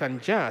true, right,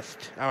 and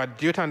just, our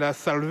duty and our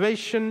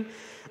salvation,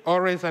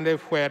 always and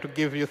everywhere to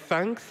give you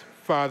thanks,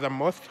 Father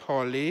most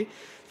holy,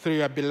 through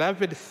your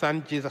beloved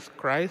Son, Jesus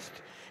Christ,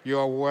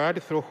 your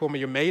word through whom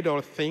you made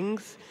all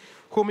things,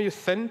 whom you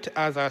sent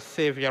as our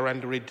Savior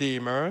and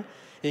Redeemer,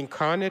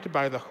 incarnate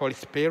by the Holy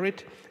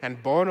Spirit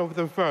and born of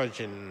the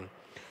Virgin.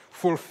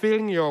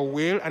 Fulfilling your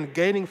will and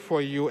gaining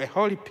for you a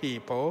holy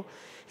people,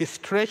 he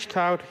stretched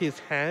out his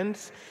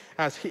hands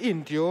as he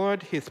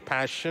endured his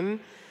passion,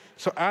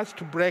 so as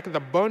to break the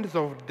bonds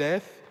of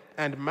death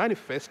and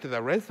manifest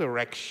the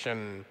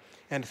resurrection.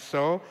 And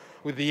so,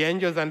 with the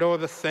angels and all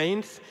the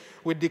saints,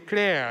 we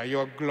declare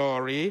your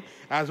glory,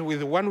 as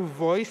with one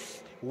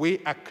voice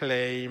we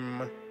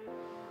acclaim.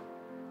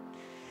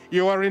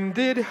 You are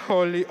indeed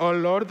holy, O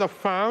Lord, the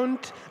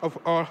fount of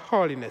all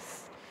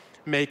holiness.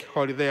 Make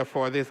holy,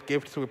 therefore, these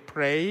gifts, we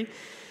pray,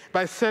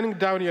 by sending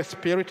down your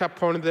Spirit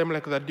upon them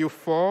like the dew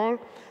fall,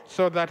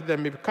 so that they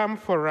may become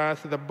for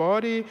us the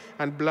body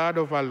and blood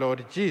of our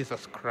Lord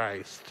Jesus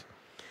Christ.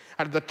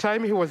 At the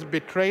time he was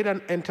betrayed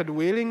and entered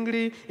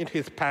willingly into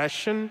his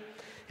passion,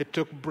 he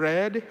took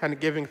bread and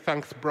giving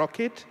thanks broke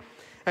it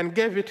and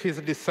gave it to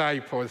his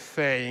disciples,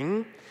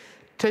 saying,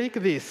 "Take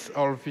this,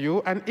 all of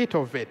you, and eat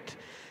of it,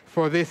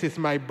 for this is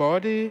my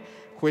body,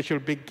 which will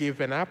be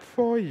given up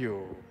for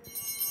you."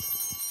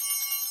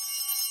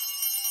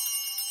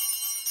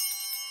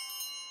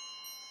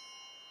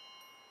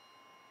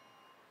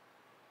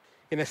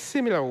 In a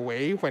similar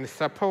way, when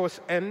supper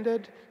was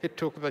ended, he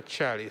took the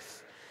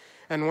chalice,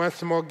 and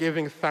once more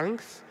giving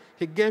thanks,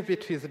 he gave it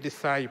to his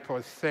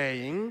disciples,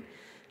 saying,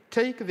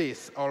 "Take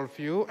this, all of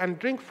you, and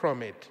drink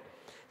from it,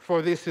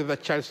 for this is the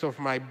chalice of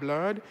my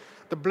blood,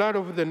 the blood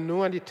of the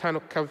new and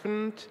eternal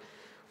covenant,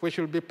 which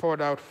will be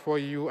poured out for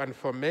you and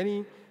for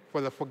many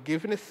for the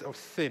forgiveness of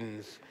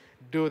sins.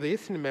 Do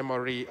this in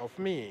memory of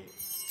me."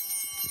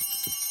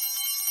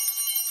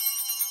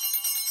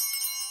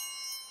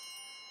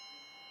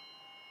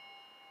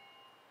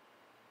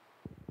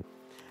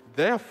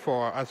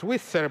 Therefore, as we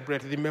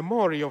celebrate the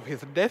memory of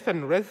his death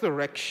and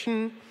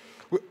resurrection,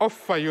 we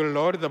offer you,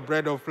 Lord, the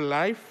bread of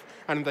life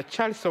and the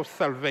chalice of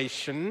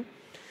salvation,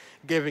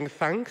 giving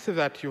thanks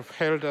that you've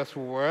held us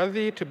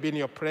worthy to be in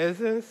your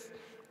presence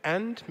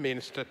and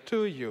minister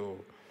to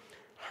you.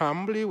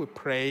 Humbly we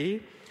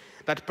pray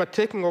that,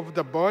 partaking of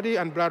the body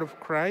and blood of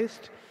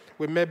Christ,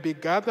 we may be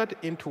gathered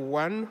into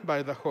one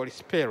by the Holy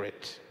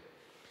Spirit.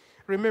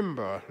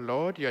 Remember,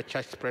 Lord, your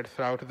church spread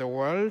throughout the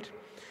world,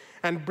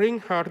 and bring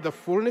her to the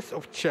fullness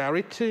of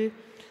charity,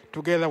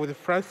 together with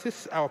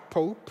Francis, our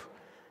Pope,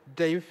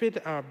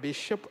 David, our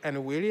Bishop,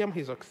 and William,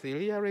 his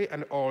auxiliary,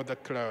 and all the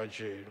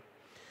clergy.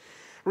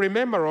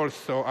 Remember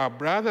also our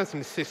brothers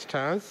and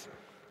sisters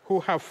who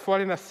have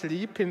fallen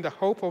asleep in the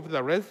hope of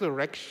the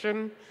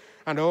resurrection,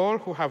 and all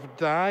who have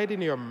died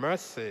in your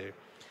mercy.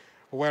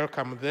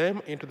 Welcome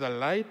them into the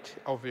light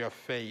of your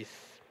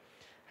face.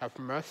 Have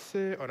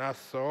mercy on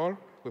us all,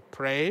 we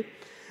pray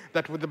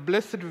that with the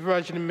Blessed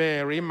Virgin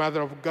Mary,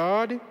 Mother of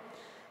God,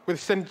 with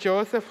St.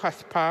 Joseph, her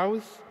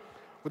spouse,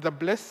 with the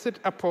blessed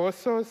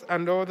apostles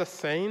and all the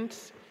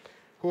saints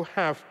who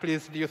have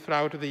pleased you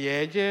throughout the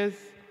ages,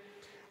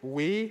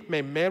 we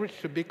may merit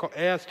to be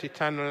co-heirs to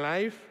eternal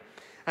life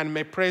and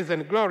may praise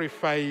and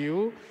glorify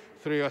you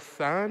through your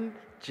Son,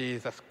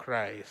 Jesus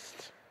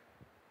Christ.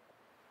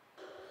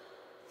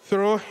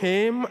 Through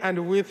him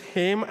and with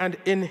him and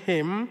in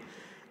him,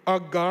 O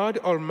God,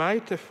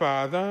 Almighty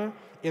Father,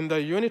 in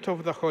the unity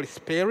of the Holy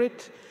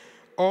Spirit,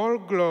 all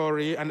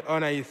glory and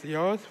honor is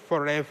yours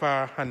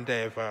forever and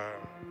ever.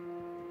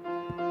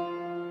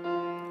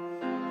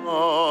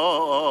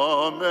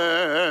 Amen.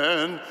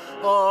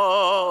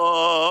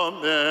 Amen.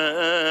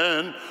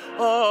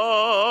 Amen.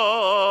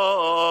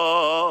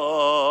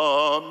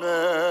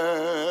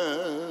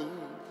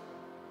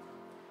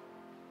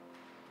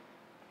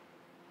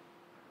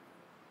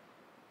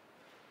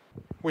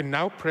 We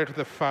now pray to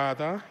the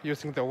Father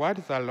using the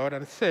words our Lord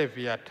and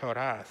Savior taught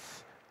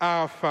us.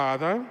 Our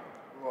Father,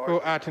 who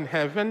art in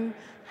heaven,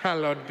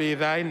 hallowed be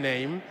thy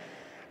name.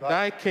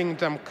 Thy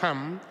kingdom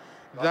come,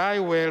 thy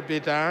will be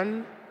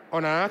done,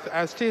 on earth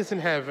as it is in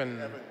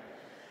heaven.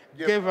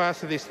 Give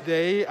us this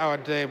day our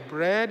daily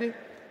bread,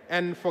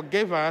 and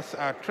forgive us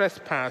our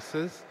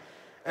trespasses,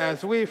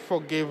 as we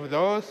forgive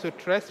those who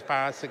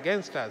trespass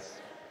against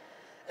us.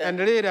 And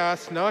lead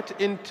us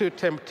not into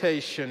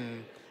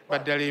temptation,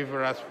 but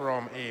deliver us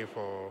from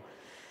evil.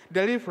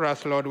 Deliver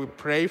us, Lord, we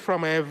pray,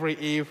 from every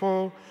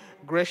evil.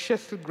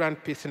 Graciously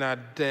grant peace in our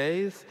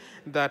days,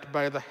 that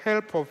by the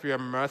help of your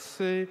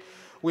mercy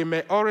we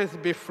may always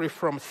be free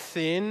from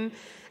sin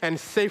and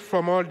safe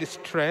from all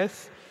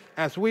distress,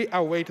 as we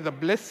await the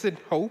blessed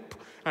hope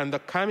and the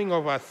coming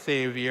of our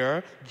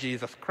Savior,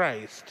 Jesus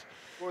Christ.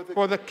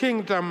 For the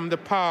kingdom, the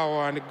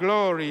power, and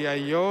glory are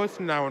yours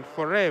now and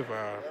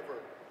forever.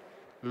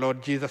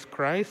 Lord Jesus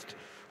Christ,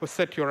 who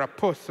said to your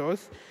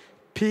apostles,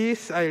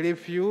 "Peace I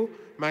leave you,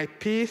 my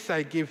peace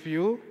I give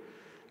you,"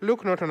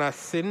 look not on our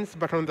sins,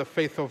 but on the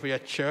faith of your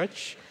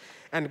church,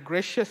 and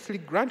graciously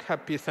grant her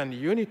peace and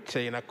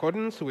unity in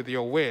accordance with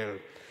your will,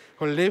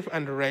 who live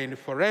and reign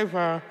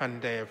forever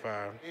and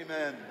ever.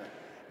 Amen.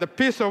 The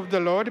peace of the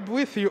Lord be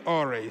with you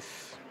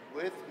always.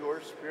 With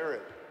your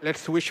spirit.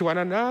 Let's wish one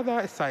another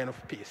a sign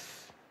of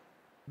peace.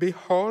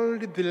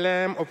 Behold the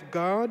Lamb of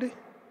God.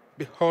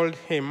 Behold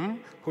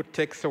him who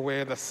takes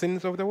away the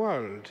sins of the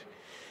world.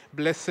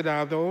 Blessed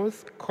are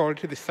those called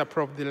to the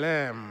supper of the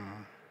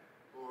Lamb.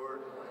 Lord,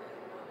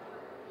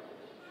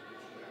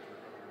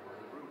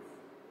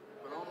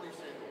 but only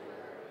say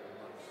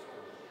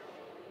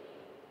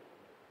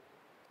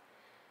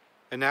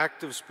An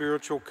act of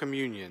spiritual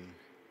communion.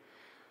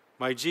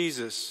 My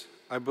Jesus,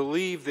 I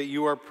believe that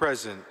you are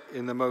present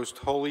in the most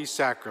holy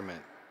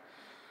sacrament.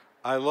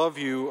 I love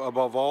you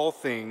above all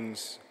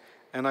things,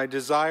 and I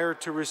desire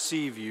to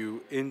receive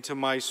you into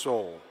my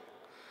soul.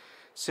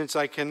 Since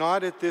I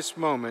cannot at this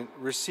moment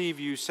receive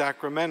you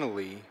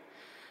sacramentally,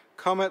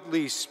 come at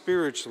least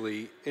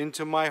spiritually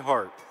into my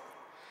heart.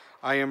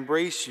 I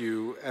embrace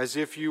you as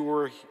if you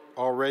were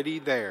already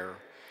there,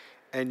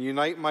 and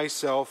unite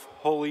myself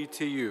wholly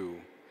to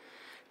you.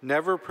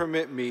 Never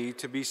permit me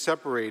to be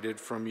separated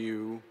from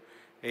you.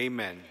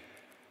 Amen.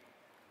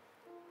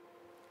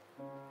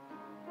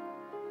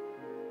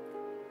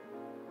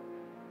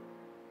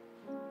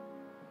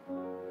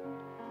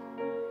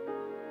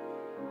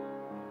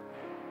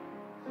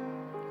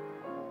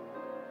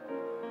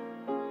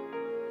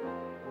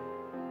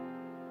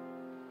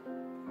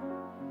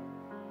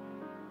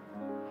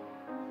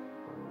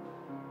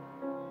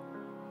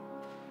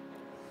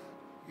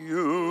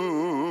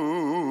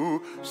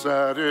 You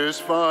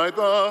satisfy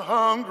the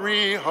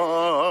hungry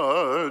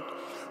heart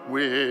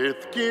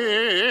with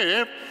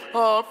gift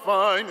of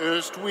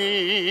finest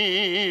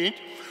wheat.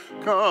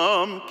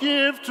 Come,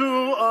 give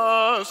to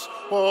us,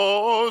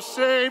 O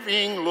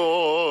saving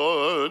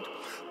Lord,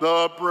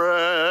 the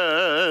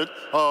bread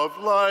of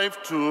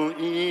life to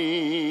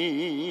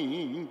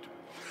eat.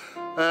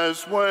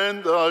 As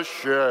when the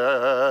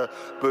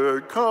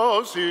shepherd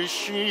calls his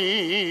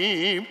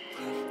sheep,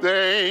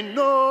 they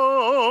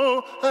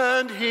know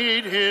and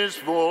heed his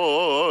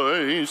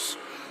voice.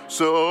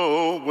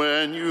 So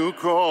when you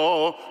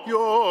call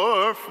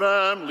your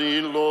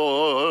family,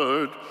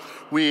 Lord,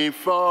 we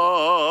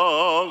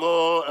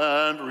follow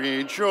and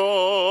rejoice.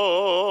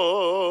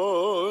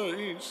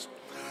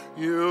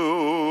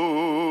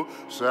 You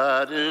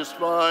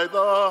satisfy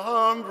the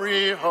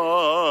hungry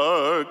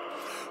heart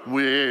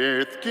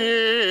with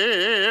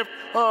gift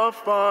of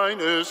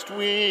finest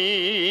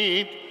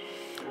wheat.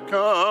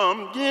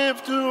 Come,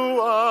 give to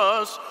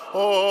us,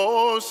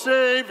 O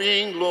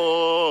saving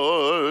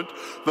Lord,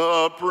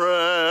 the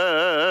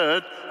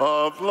bread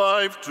of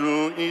life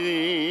to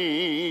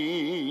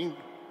eat.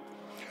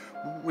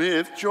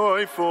 With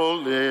joyful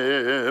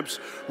lips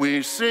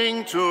we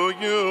sing to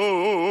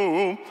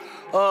you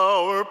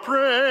our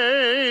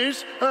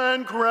praise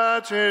and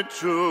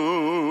gratitude.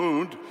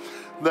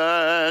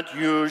 that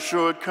you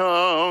should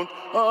count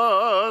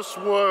us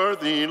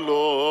worthy,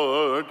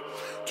 Lord,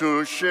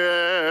 to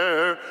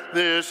share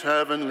this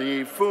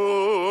heavenly food.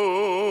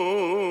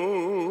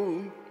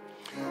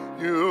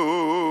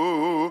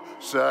 You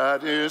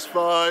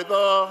satisfy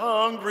the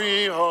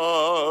hungry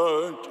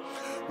heart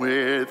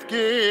with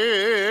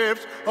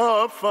gifts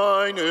of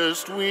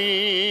finest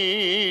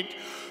wheat.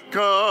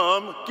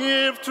 Come,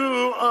 give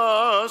to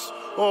us,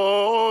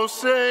 O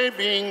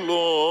saving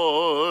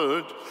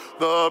Lord,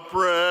 the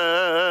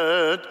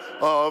bread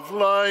of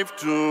life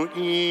to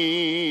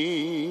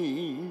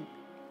eat.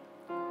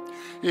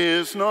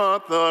 Is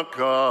not the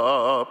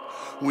cup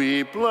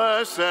we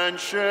bless and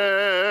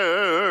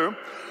share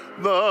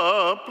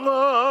the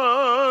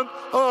blood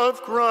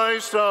of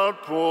Christ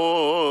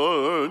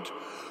outpoured?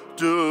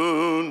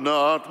 Do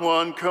not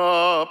one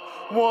cup,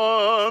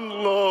 one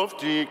loaf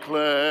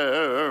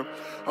declare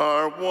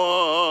our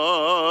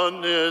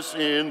oneness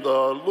in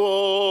the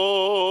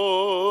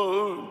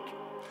Lord?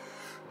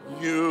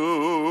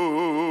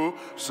 You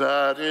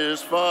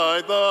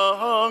satisfy the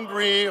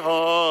hungry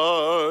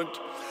heart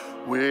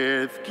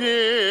with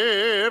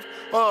gift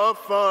of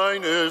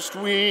finest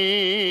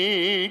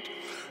wheat.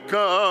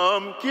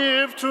 Come,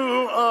 give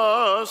to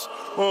us,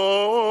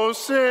 O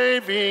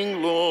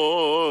saving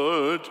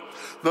Lord,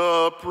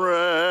 the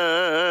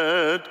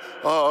bread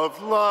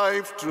of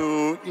life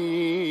to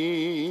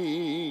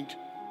eat.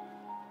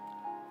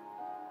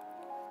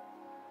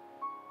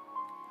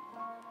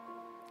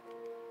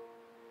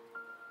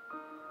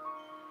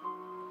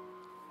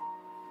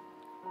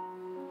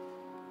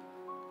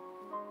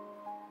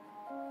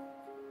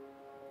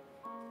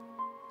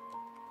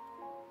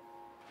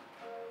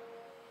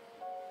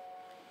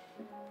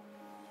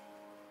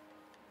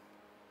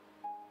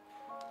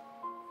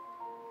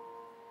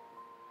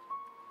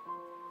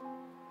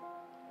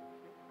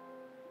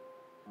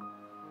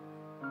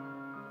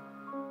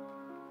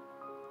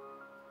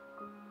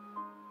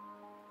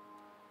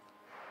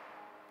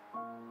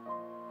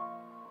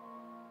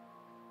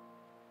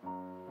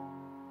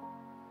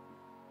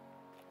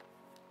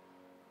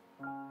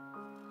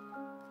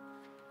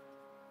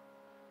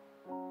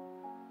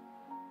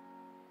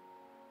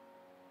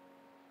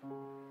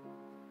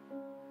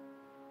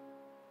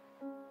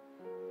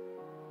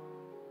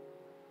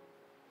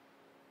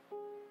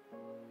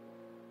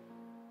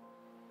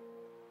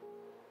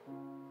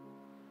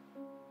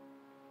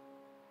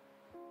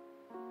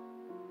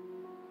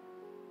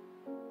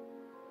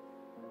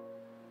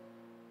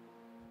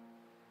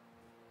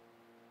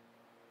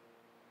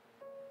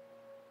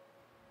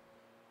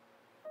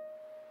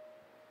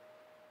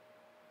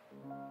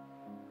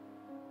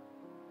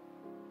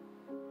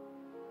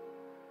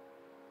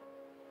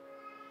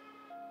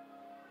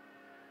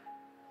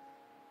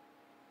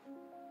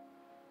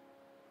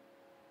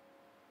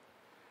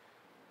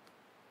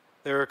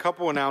 There are a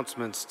couple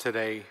announcements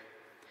today.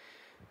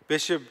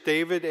 Bishop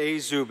David A.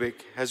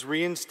 Zubik has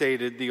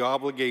reinstated the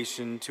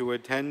obligation to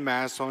attend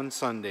Mass on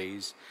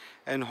Sundays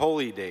and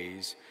holy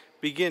days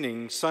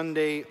beginning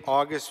Sunday,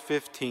 August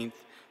 15th,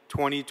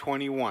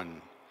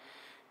 2021.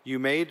 You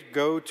may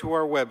go to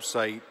our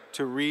website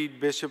to read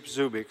Bishop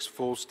Zubik's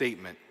full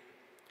statement.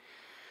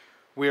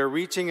 We are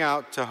reaching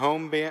out to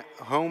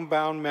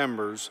homebound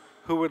members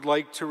who would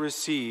like to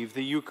receive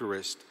the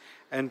Eucharist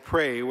and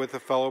pray with a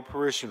fellow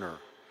parishioner.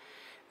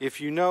 If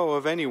you know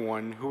of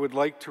anyone who would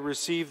like to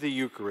receive the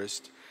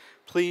Eucharist,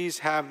 please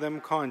have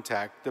them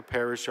contact the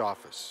parish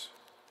office.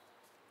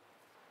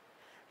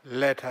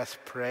 Let us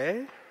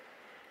pray.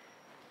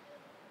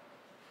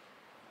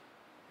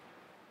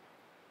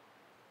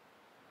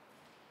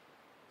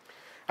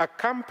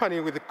 Accompany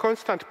with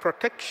constant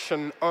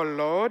protection, O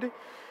Lord,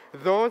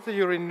 those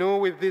you renew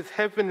with these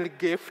heavenly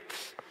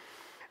gifts,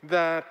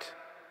 that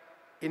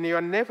in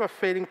your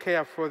never-failing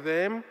care for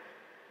them,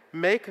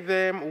 make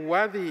them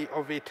worthy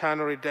of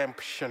eternal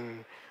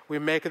redemption. We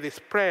make this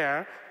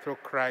prayer through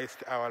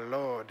Christ our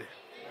Lord.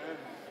 Amen.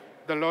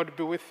 The Lord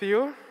be with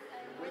you. And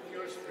with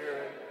your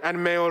spirit.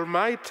 And may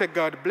Almighty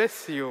God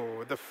bless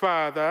you, the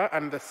Father,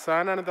 and the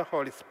Son, and the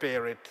Holy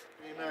Spirit.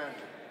 Amen.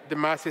 The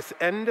Mass is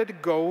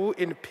ended. Go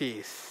in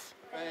peace.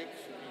 Thanks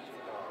be to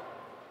God.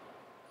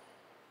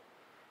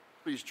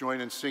 Please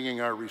join in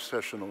singing our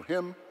recessional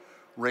hymn,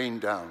 Rain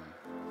Down.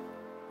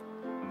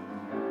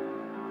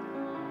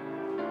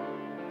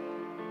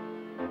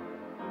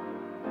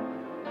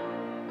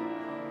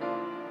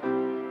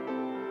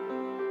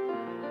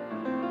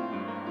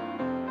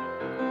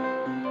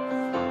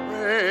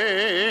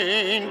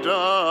 Rain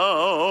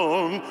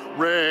down,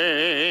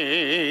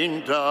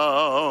 rain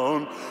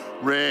down,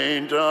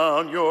 rain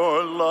down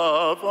your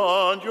love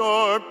on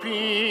your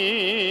people.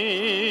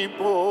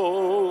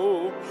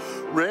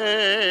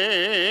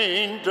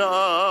 Rain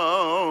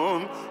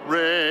down,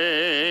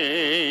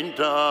 rain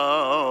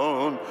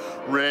down,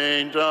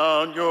 rain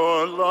down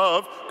your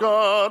love,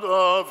 God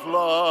of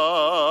life.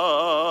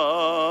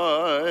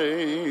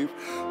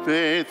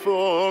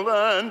 Faithful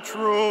and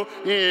true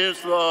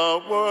is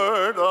the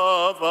word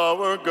of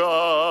our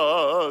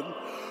God.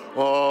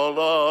 All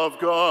of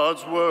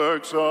God's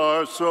works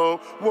are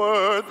so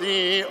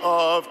worthy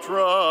of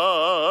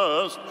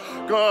trust.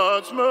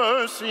 God's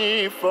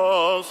mercy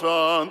falls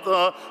on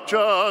the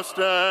just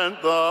and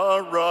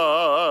the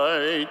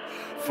right.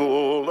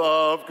 Full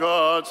of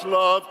God's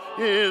love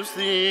is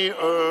the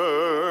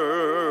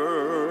earth.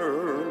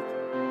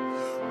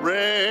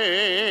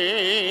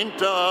 Rain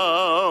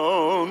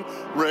down,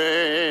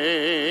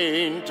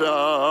 rain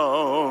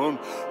down,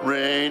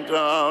 rain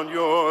down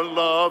your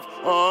love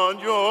on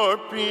your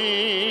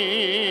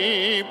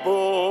people.